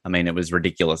had. I mean, it was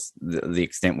ridiculous the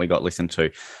extent we got listened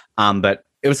to. But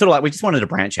it was sort of like we just wanted to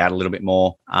branch out a little bit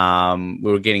more.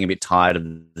 We were getting a bit tired of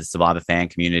the Survivor fan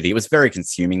community. It was very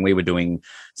consuming. We were doing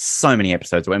so many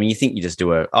episodes. I mean, you think you just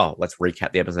do let's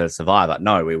recap the episode of Survivor.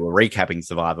 No, we were recapping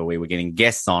Survivor. We were getting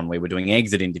guests on. We were doing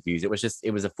exit interviews. It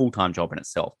was a full-time job in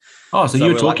itself. Oh, so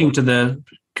you were talking to the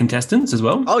contestants as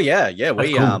well? Oh, yeah.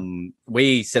 That's cool.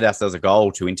 We set ourselves a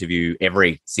goal to interview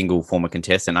every single former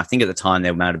contestant. I think at the time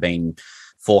there might have been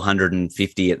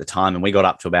 450 at the time, and we got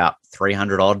up to about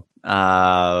 300 odd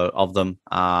of them.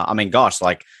 I mean, gosh,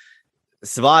 like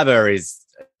Survivor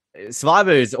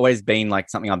has always been like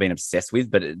something I've been obsessed with,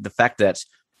 but the fact that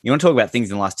you want to talk about things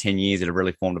in the last 10 years that have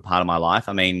really formed a part of my life.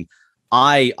 I mean,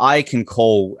 I can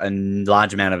call a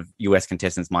large amount of US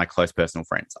contestants my close personal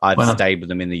friends. I've stayed with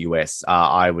them in the US.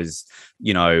 I was,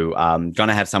 going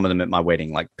to have some of them at my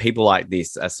wedding. Like people like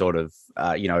this are sort of,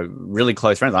 really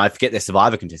close friends. I forget they're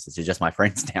Survivor contestants. They're just my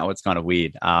friends now. It's kind of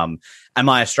weird. And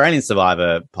my Australian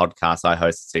Survivor podcast I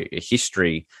host, a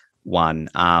history one.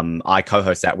 I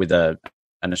co-host that with an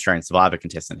Australian Survivor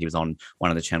contestant. He was on one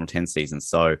of the Channel 10 seasons.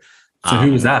 So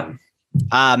who was that?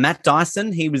 Matt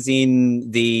Dyson. He was in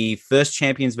the first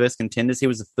Champions vs Contenders. He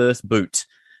was the first boot.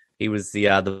 He was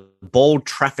the bald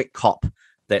traffic cop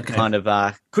that kind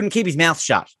of couldn't keep his mouth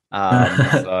shut.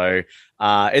 So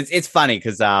it's funny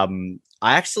because I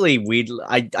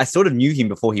sort of knew him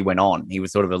before he went on. He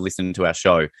was sort of a listener to our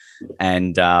show,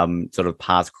 and sort of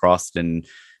paths crossed. And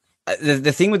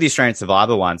the thing with the Australian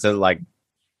Survivor one, so like,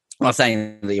 I'm not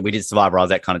saying that we did Survivor Oz,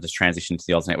 that kind of just transitioned to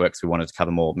the Oz Networks. We wanted to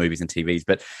cover more movies and TVs.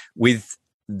 But with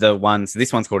the ones,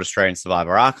 this one's called Australian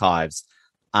Survivor Archives.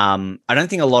 I don't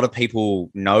think a lot of people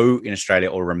know in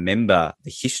Australia or remember the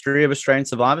history of Australian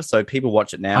Survivor. So people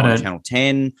watch it now on Channel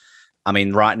 10. I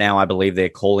mean, right now, I believe they're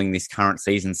calling this current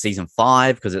season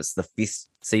 5 because it's the 5th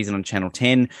season on Channel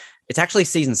 10. It's actually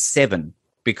season 7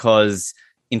 because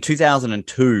in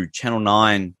 2002, Channel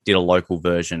 9 did a local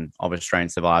version of Australian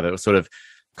Survivor. It was sort of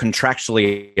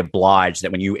contractually obliged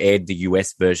that when you aired the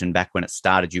US version back when it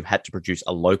started, you had to produce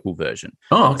a local version.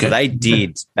 Oh, okay. So they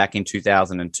did back in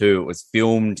 2002. It was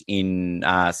filmed in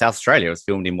South Australia. It was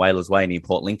filmed in Whalers Way near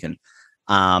Port Lincoln.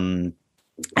 And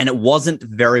it wasn't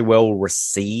very well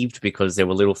received because there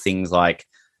were little things like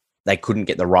they couldn't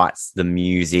get the rights to the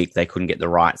music. They couldn't get the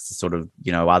rights to sort of,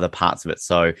 other parts of it.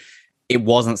 So it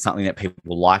wasn't something that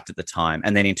people liked at the time.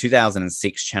 And then in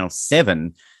 2006, Channel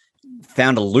 7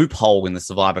 found a loophole in the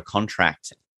Survivor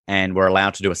contract and were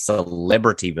allowed to do a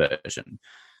celebrity version.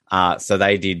 So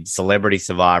they did Celebrity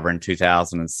Survivor in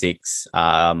 2006.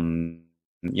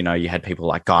 You had people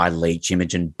like Guy Leach,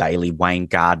 Imogen Bailey, Wayne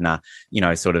Gardner,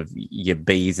 sort of your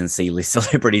B's and C-list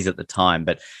celebrities at the time.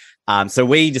 But so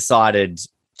we decided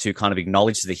to kind of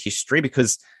acknowledge the history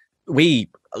because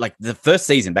the first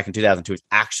season back in 2002 is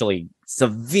actually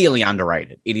severely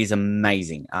underrated. It is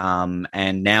amazing.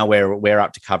 And now we're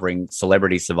up to covering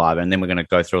Celebrity Survivor, and then we're going to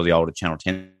go through all the older Channel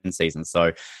 10 seasons.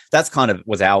 So that's kind of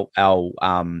was our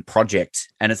project,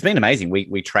 and it's been amazing.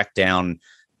 We tracked down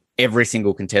every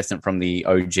single contestant from the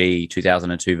OG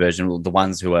 2002 version, the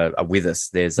ones who are with us.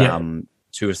 There's 2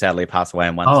 who sadly passed away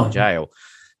and one's in jail.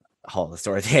 The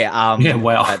story there.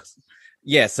 Wow.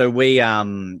 So we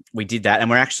did that, and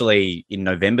we're actually in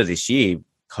November this year,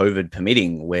 COVID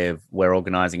permitting, we're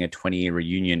organising a 20-year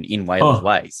reunion in Whalers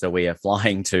Way. So we are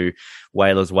flying to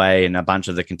Whalers Way, and a bunch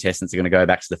of the contestants are going to go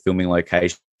back to the filming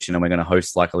location, and we're going to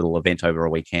host like a little event over a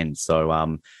weekend.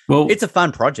 So it's a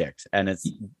fun project, and it's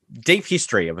deep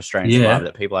history of Australian Survivor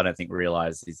that people I don't think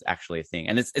realise is actually a thing.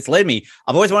 And it's led me.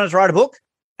 I've always wanted to write a book.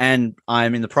 And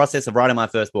I'm in the process of writing my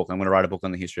first book. I'm going to write a book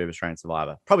on the history of Australian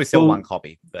Survivor. Probably sell one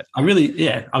copy, but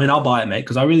I'll buy it, mate,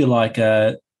 because I really like.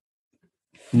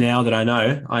 Now that I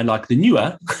know, I like the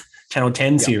newer Channel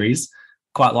 10 series.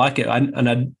 Quite like it, and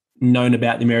I'd known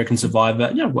about the American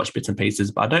Survivor. I've watched bits and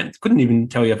pieces, but couldn't even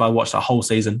tell you if I watched a whole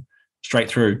season straight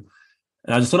through.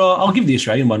 And I just thought, I'll give the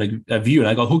Australian one a view, and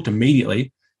I got hooked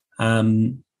immediately.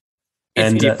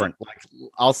 It's different.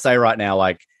 I'll say right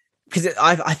now, because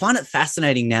I find it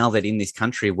fascinating now that in this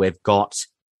country we've got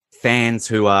fans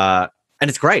who are, and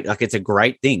it's great. It's a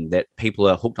great thing that people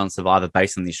are hooked on Survivor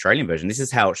based on the Australian version. This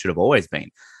is how it should have always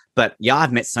been. But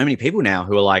I've met so many people now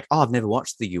who are like, "Oh, I've never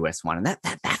watched the US one," and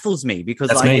that baffles me because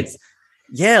that's me.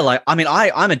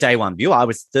 I'm a day one viewer. I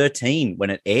was 13 when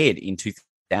it aired in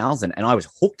 2000, and I was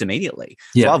hooked immediately.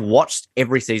 Yeah. So I've watched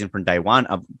every season from day one.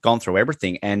 I've gone through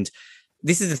everything, and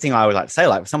this is the thing I would like to say.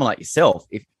 Like someone like yourself,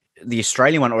 if the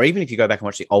Australian one, or even if you go back and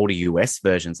watch the older US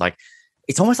versions,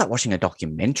 it's almost like watching a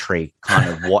documentary, kind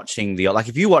of watching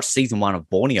if you watch season 1 of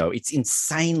Borneo, it's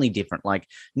insanely different. Like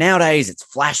nowadays it's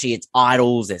flashy, it's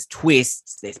idols, there's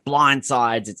twists, there's blind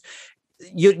sides.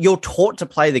 You're taught to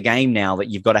play the game now that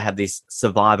you've got to have this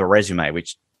Survivor resume,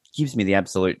 which gives me the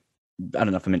absolute, I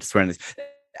don't know if I'm meant to swear on this,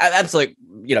 absolute,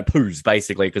 poos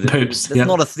basically, because it's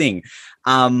not a thing.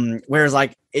 Whereas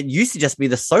it used to just be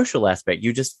the social aspect.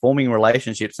 You're just forming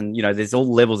relationships, and there's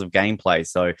all levels of gameplay.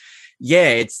 So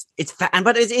it's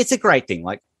but it's a great thing.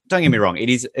 Don't get me wrong,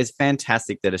 it's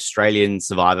fantastic that Australian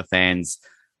Survivor fans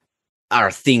are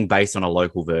a thing based on a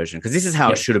local version, because this is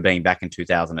how it should have been back in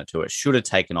 2002. It should have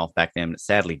taken off back then, but it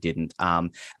sadly didn't.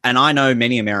 And I know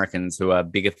many Americans who are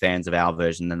bigger fans of our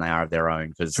version than they are of their own.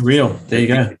 Because real, there you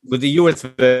go. The US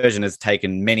version has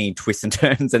taken many twists and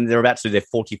turns, and they're about to do their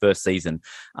 41st season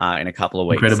in a couple of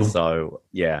weeks. Incredible. So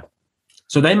yeah.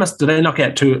 So do they knock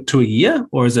out two a year,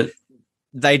 or is it?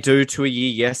 They do 2 a year,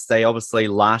 yes. They obviously,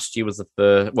 last year was the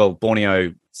first,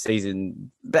 Borneo season,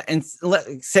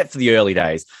 except for the early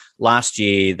days. Last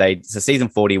year, so season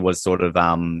 40 was sort of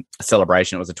a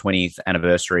celebration. It was a 20th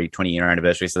anniversary, 20-year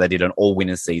anniversary. So they did an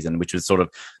all-winners season, which was sort of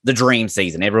the dream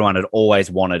season. Everyone had always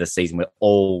wanted a season where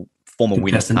all former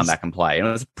winners come back and play. And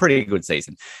it was a pretty good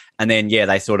season. And then,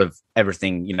 they sort of,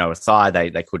 everything, aside,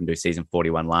 they couldn't do season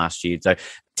 41 last year. So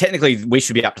technically, we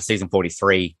should be up to season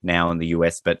 43 now in the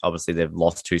US, but obviously they've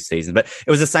lost 2 seasons. But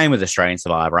it was the same with Australian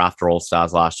Survivor. After All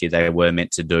Stars last year, they were meant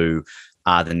to do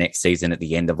the next season at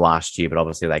the end of last year, but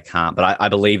obviously they can't. But I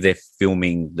believe they're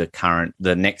filming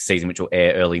the next season, which will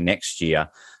air early next year,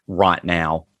 right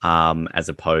now, as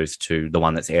opposed to the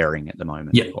one that's airing at the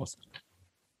moment, of course.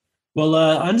 Well,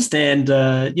 I understand,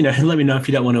 let me know if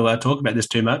you don't want to talk about this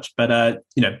too much, but,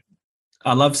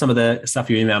 I love some of the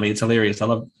stuff you email me. It's hilarious. I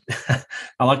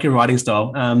like your writing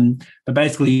style. But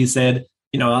basically you said,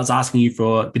 I was asking you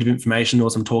for a bit of information or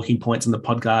some talking points on the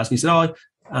podcast. And you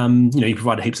said, you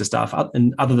provided heaps of stuff.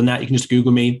 And other than that, you can just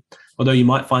Google me, although you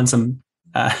might find some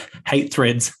hate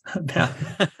threads about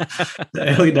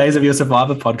the early days of your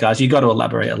Survivor podcast. You got to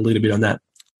elaborate a little bit on that.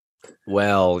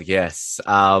 Well, yes.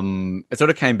 It sort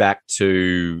of came back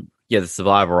to, the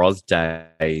Survivor Oz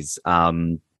days.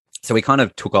 So we kind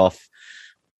of took off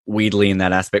weirdly in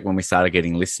that aspect when we started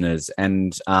getting listeners.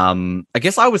 And I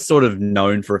guess I was sort of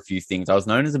known for a few things. I was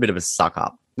known as a bit of a suck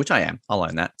up, which I am. I'll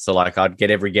own that. So I'd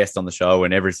get every guest on the show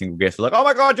and every single guest was like, oh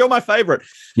my God, you're my favorite.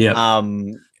 Yeah.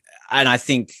 And I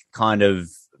think kind of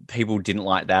people didn't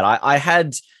like that. I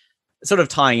had sort of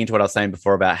tying into what I was saying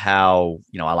before about how,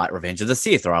 I like Revenge of the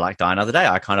Sith or I like Die Another Day.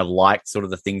 I kind of liked sort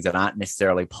of the things that aren't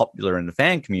necessarily popular in the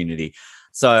fan community.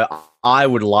 So I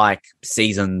would like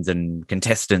seasons and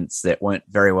contestants that weren't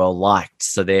very well liked.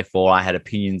 So therefore I had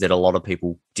opinions that a lot of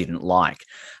people didn't like.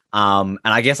 And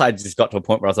I guess I just got to a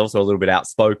point where I was also a little bit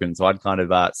outspoken. So I'd kind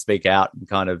of speak out and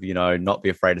kind of, not be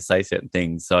afraid to say certain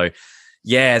things. So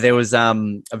yeah, there was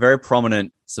a very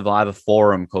prominent Survivor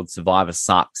forum called Survivor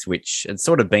Sucks, which had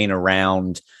sort of been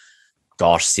around,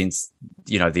 since,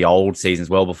 the old seasons,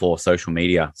 well before social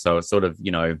media. So it's sort of,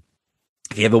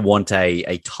 if you ever want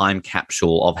a time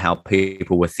capsule of how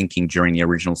people were thinking during the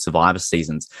original Survivor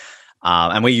seasons,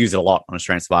 and we use it a lot on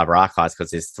Australian Survivor Archives because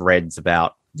there's threads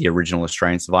about the original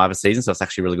Australian Survivor season. So it's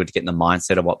actually really good to get in the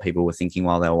mindset of what people were thinking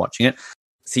while they were watching it.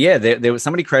 So yeah, there was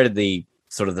somebody created the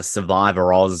sort of the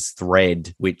Survivor Oz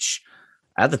thread, which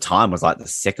at the time was like the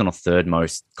second or third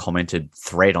most commented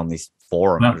thread on this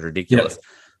forum. It was ridiculous.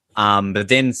 Yeah. But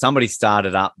then somebody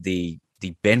started up the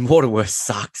Ben Waterworth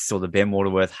sucks or the Ben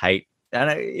Waterworth hate.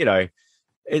 And,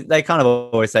 they kind of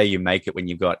always say you make it when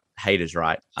you've got haters,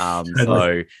 right?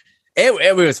 So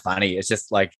it was funny. It's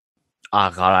just like,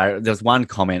 oh God, there was one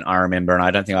comment I remember, and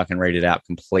I don't think I can read it out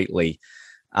completely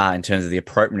in terms of the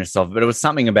appropriateness of it, but it was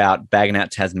something about bagging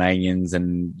out Tasmanians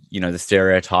and, the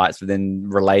stereotypes, but then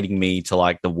relating me to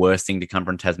like the worst thing to come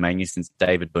from Tasmania since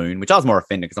David Boone, which I was more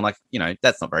offended because I'm like,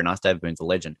 that's not very nice. David Boone's a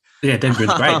legend. Yeah, David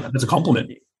Boone's great. That's a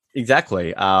compliment.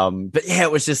 Exactly. But yeah,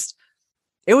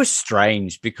 it was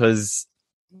strange because,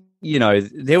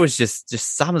 there was just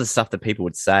some of the stuff that people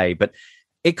would say, but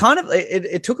it kind of,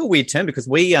 it took a weird turn because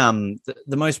we, the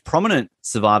most prominent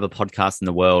Survivor podcast in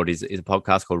the world is a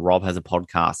podcast called Rob Has a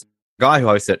Podcast. The guy who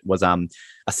hosts it was a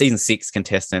season 6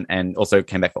 contestant and also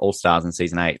came back for All Stars in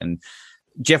season 8. And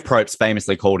Jeff Probst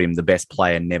famously called him the best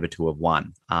player never to have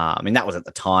won. That was at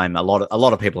the time. A lot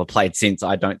of people have played since.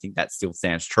 I don't think that still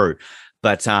stands true.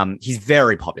 But he's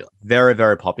very popular, very,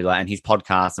 very popular. And his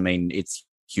podcast, it's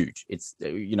huge. It's,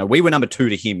 we were number 2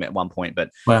 to him at one point,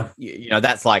 but, wow.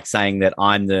 That's like saying that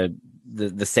I'm the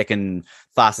second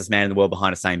fastest man in the world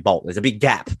behind Usain Bolt. There's a big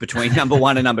gap between number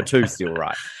 1 and number 2 still,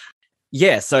 right?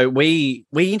 Yeah, so we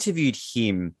interviewed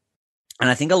him, and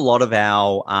I think a lot of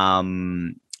our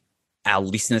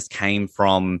listeners came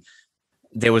from,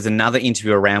 there was another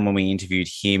interview around when we interviewed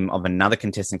him of another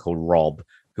contestant called Rob,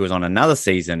 who was on another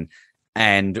season.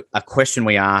 And a question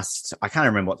we asked, I can't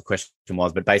remember what the question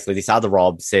was, but basically this other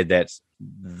Rob said that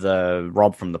the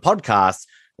Rob from the podcast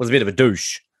was a bit of a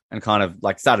douche and kind of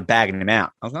like started bagging him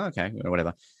out. I was like, okay,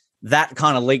 whatever. That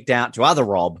kind of leaked out to other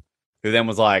Rob, who then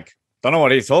was like, don't know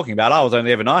what he's talking about. I was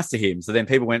only ever nice to him. So then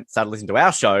people started listening to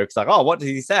our show. It's like, oh, what did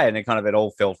he say? And it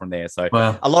all fell from there. So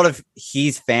a lot of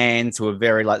his fans who are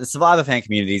very the Survivor fan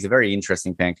community is a very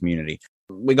interesting fan community.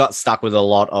 We got stuck with a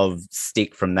lot of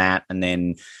stick from that. And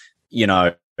then,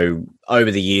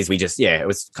 over the years, we just, it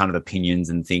was kind of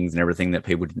opinions and things and everything that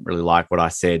people didn't really like what I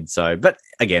said. So, but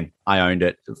again, I owned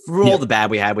it. For all the bad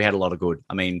we had a lot of good.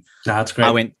 I mean, that's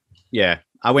great.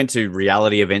 I went to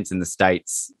reality events in the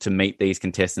States to meet these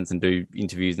contestants and do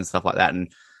interviews and stuff like that.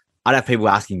 And I'd have people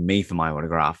asking me for my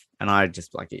autograph. And I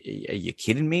just are you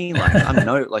kidding me? Like, I'm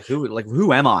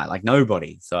who am I? Like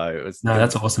nobody. So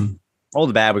that's awesome. All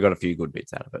the bad, we got a few good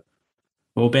bits out of it.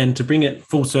 Well, Ben, to bring it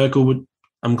full circle,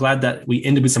 I'm glad that we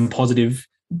ended with some positive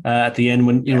at the end.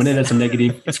 When when there's some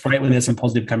negative, it's great when there's some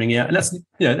positive coming out. And that's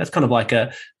that's kind of like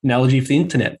a analogy for the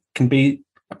internet. It can be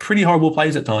a pretty horrible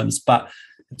place at times, but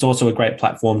it's also a great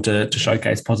platform to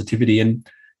showcase positivity. And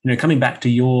coming back to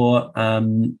your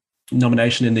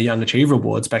nomination in the Young Achiever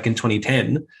Awards back in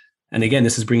 2010, and again,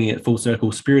 this is bringing it full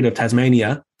circle. Spirit of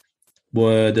Tasmania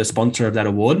were the sponsor of that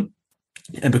award,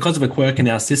 and because of a quirk in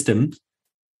our system,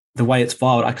 the way it's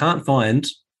filed, I can't find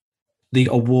the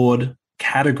award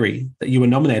category that you were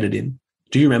nominated in.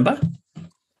 Do you remember?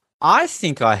 I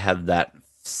think I have that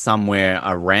somewhere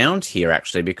around here,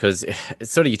 actually, because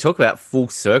it's sort of, you talk about full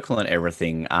circle and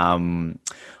everything.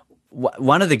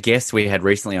 One of the guests we had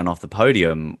recently on Off the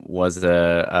Podium was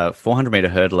a 400-meter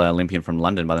hurdler Olympian from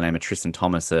London by the name of Tristan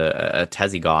Thomas, a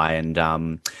Tassie guy.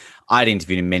 And I'd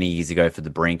interviewed him many years ago for The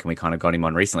Brink, and we kind of got him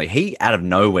on recently. He, out of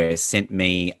nowhere, sent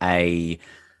me a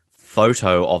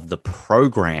photo of the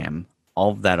program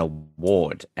of that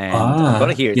award. And I've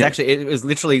got it here. It's actually, it was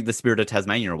literally the Spirit of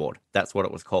Tasmania Award. That's what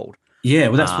it was called. Yeah,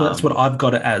 well, that's what I've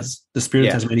got it as, the Spirit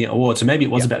of Tasmania Award. So maybe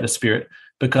it was about the Spirit,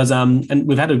 because and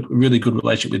we've had a really good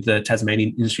relationship with the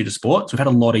Tasmanian Institute of Sports. We've had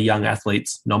a lot of young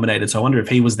athletes nominated. So I wonder if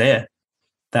he was there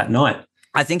that night.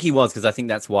 I think he was, because I think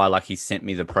that's why he sent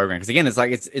me the program. Because again,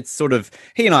 it's sort of,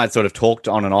 he and I had sort of talked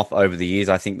on and off over the years.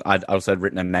 I think I'd also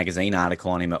written a magazine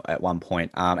article on him at one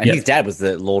point. And his dad was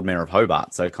the Lord Mayor of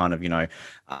Hobart. So kind of, and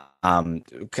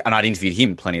I'd interviewed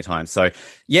him plenty of times. So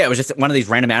it was just one of these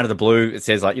random out of the blue. It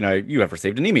says you have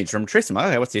received an image from Tristan.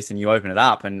 Okay, what's this? And you open it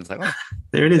up and it's like, oh,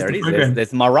 there it is.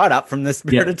 There's my write-up from the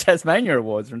Spirit of Tasmania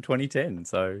Awards from 2010.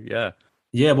 So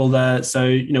yeah, well, so,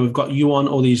 we've got you on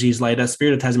all these years later.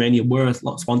 Spirit of Tasmania were a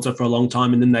sponsor for a long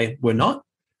time, and then they were not.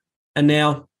 And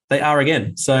now they are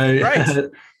again. So great.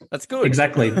 That's good.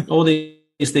 Exactly. All these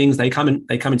things, they come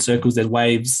in circles. There's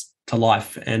waves to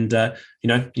life. And,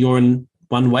 you're in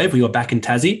one wave, or you're back in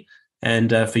Tassie.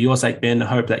 And for your sake, Ben, I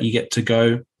hope that you get to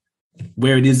go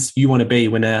where it is you want to be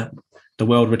when the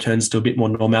world returns to a bit more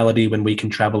normality, when we can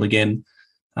travel again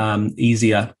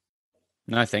easier.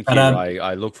 No, thank you.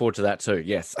 I look forward to that too.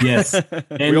 Yes. Yes. And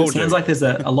it sounds like there's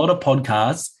a lot of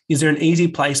podcasts. Is there an easy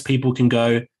place people can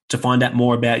go to find out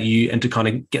more about you and to kind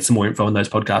of get some more info on those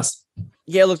podcasts?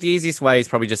 Yeah, look, the easiest way is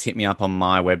probably just hit me up on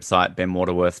my website,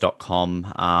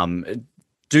 benwaterworth.com.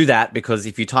 Do that, because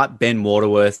if you type Ben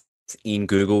Waterworth in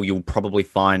Google, you'll probably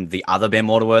find the other Ben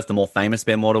Waterworth, the more famous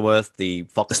Ben Waterworth, the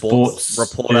Fox Sports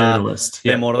reporter,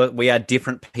 Ben Waterworth. We are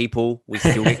different people. We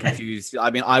still get confused.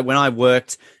 I mean, when I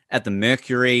worked at the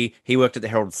Mercury, he worked at the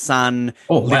Herald Sun.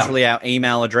 Literally, our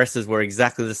email addresses were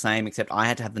exactly the same, except I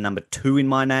had to have the number 2 in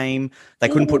my name. They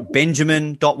couldn't put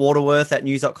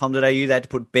benjamin.waterworth@news.com.au. They had to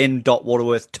put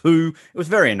ben.waterworth2. It was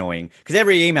very annoying, because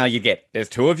every email you get, there's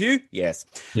 2 of you? Yes.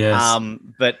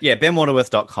 But yeah,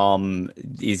 benwaterworth.com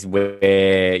is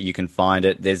where you can find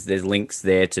it. There's links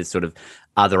there to sort of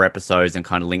other episodes and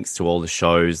kind of links to all the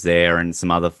shows there and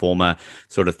some other former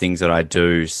sort of things that I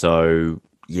do. So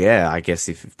yeah, I guess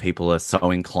if people are so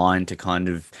inclined to kind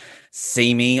of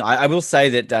see me, I will say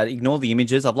that ignore the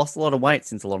images. I've lost a lot of weight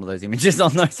since a lot of those images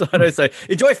on those photos. So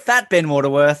enjoy fat Ben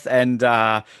Waterworth, and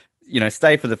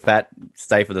stay for the fat,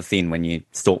 stay for the thin when you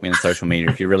stalk me on social media.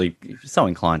 If you're so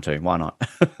inclined to, why not?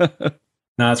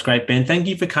 No, that's great, Ben. Thank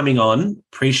you for coming on.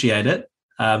 Appreciate it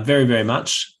very, very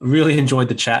much. Really enjoyed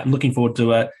the chat. I'm looking forward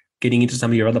to getting into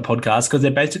some of your other podcasts, because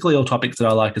they're basically all topics that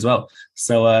I like as well.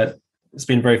 So it's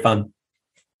been very fun.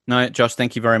 No, Josh,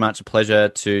 thank you very much. A pleasure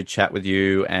to chat with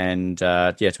you, and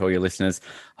to all your listeners.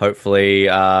 Hopefully,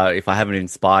 if I haven't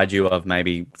inspired you, I've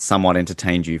maybe somewhat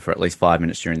entertained you for at least 5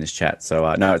 minutes during this chat.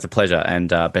 So no, it's a pleasure, and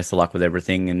best of luck with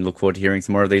everything, and look forward to hearing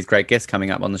some more of these great guests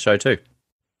coming up on the show too.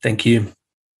 Thank you.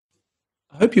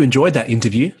 I hope you enjoyed that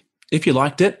interview. If you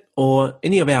liked it, or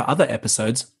any of our other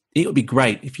episodes, it would be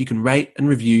great if you can rate and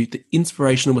review the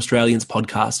Inspirational Australians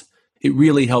podcast. It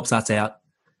really helps us out.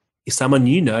 If someone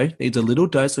you know needs a little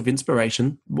dose of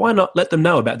inspiration, why not let them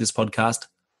know about this podcast?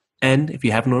 And if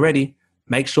you haven't already,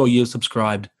 make sure you're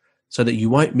subscribed so that you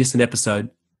won't miss an episode.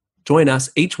 Join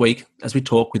us each week as we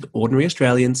talk with ordinary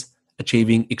Australians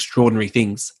achieving extraordinary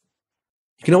things.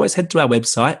 You can always head to our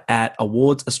website at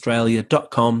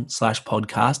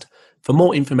awardsaustralia.com/podcast for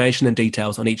more information and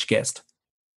details on each guest.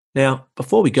 Now,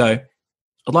 before we go,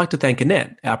 I'd like to thank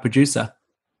Annette, our producer.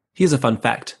 Here's a fun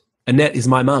fact. Annette is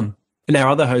my mum, and our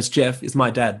other host, Jeff, is my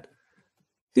dad.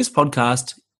 This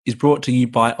podcast is brought to you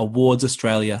by Awards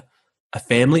Australia, a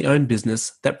family-owned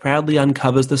business that proudly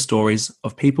uncovers the stories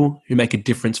of people who make a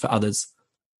difference for others.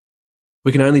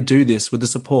 We can only do this with the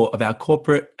support of our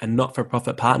corporate and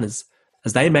not-for-profit partners,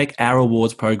 as they make our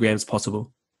awards programs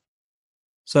possible.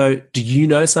 So, do you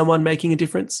know someone making a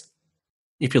difference?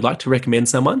 If you'd like to recommend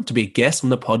someone to be a guest on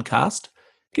the podcast,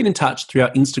 get in touch through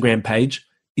our Instagram page,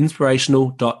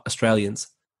 inspirational.australians.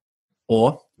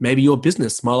 Or maybe your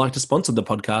business might like to sponsor the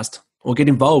podcast or get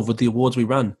involved with the awards we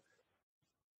run.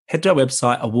 Head to our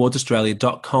website,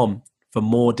 awardsaustralia.com, for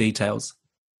more details.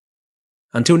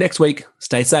 Until next week,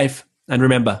 stay safe, and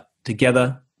remember,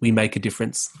 together we make a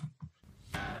difference.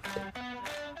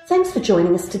 Thanks for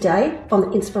joining us today on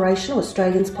the Inspirational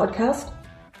Australians podcast.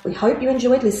 We hope you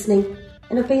enjoyed listening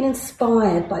and have been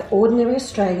inspired by ordinary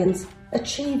Australians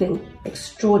achieving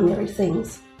extraordinary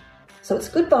things. So it's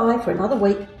goodbye for another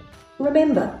week.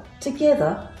 Remember,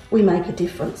 together we make a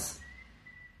difference.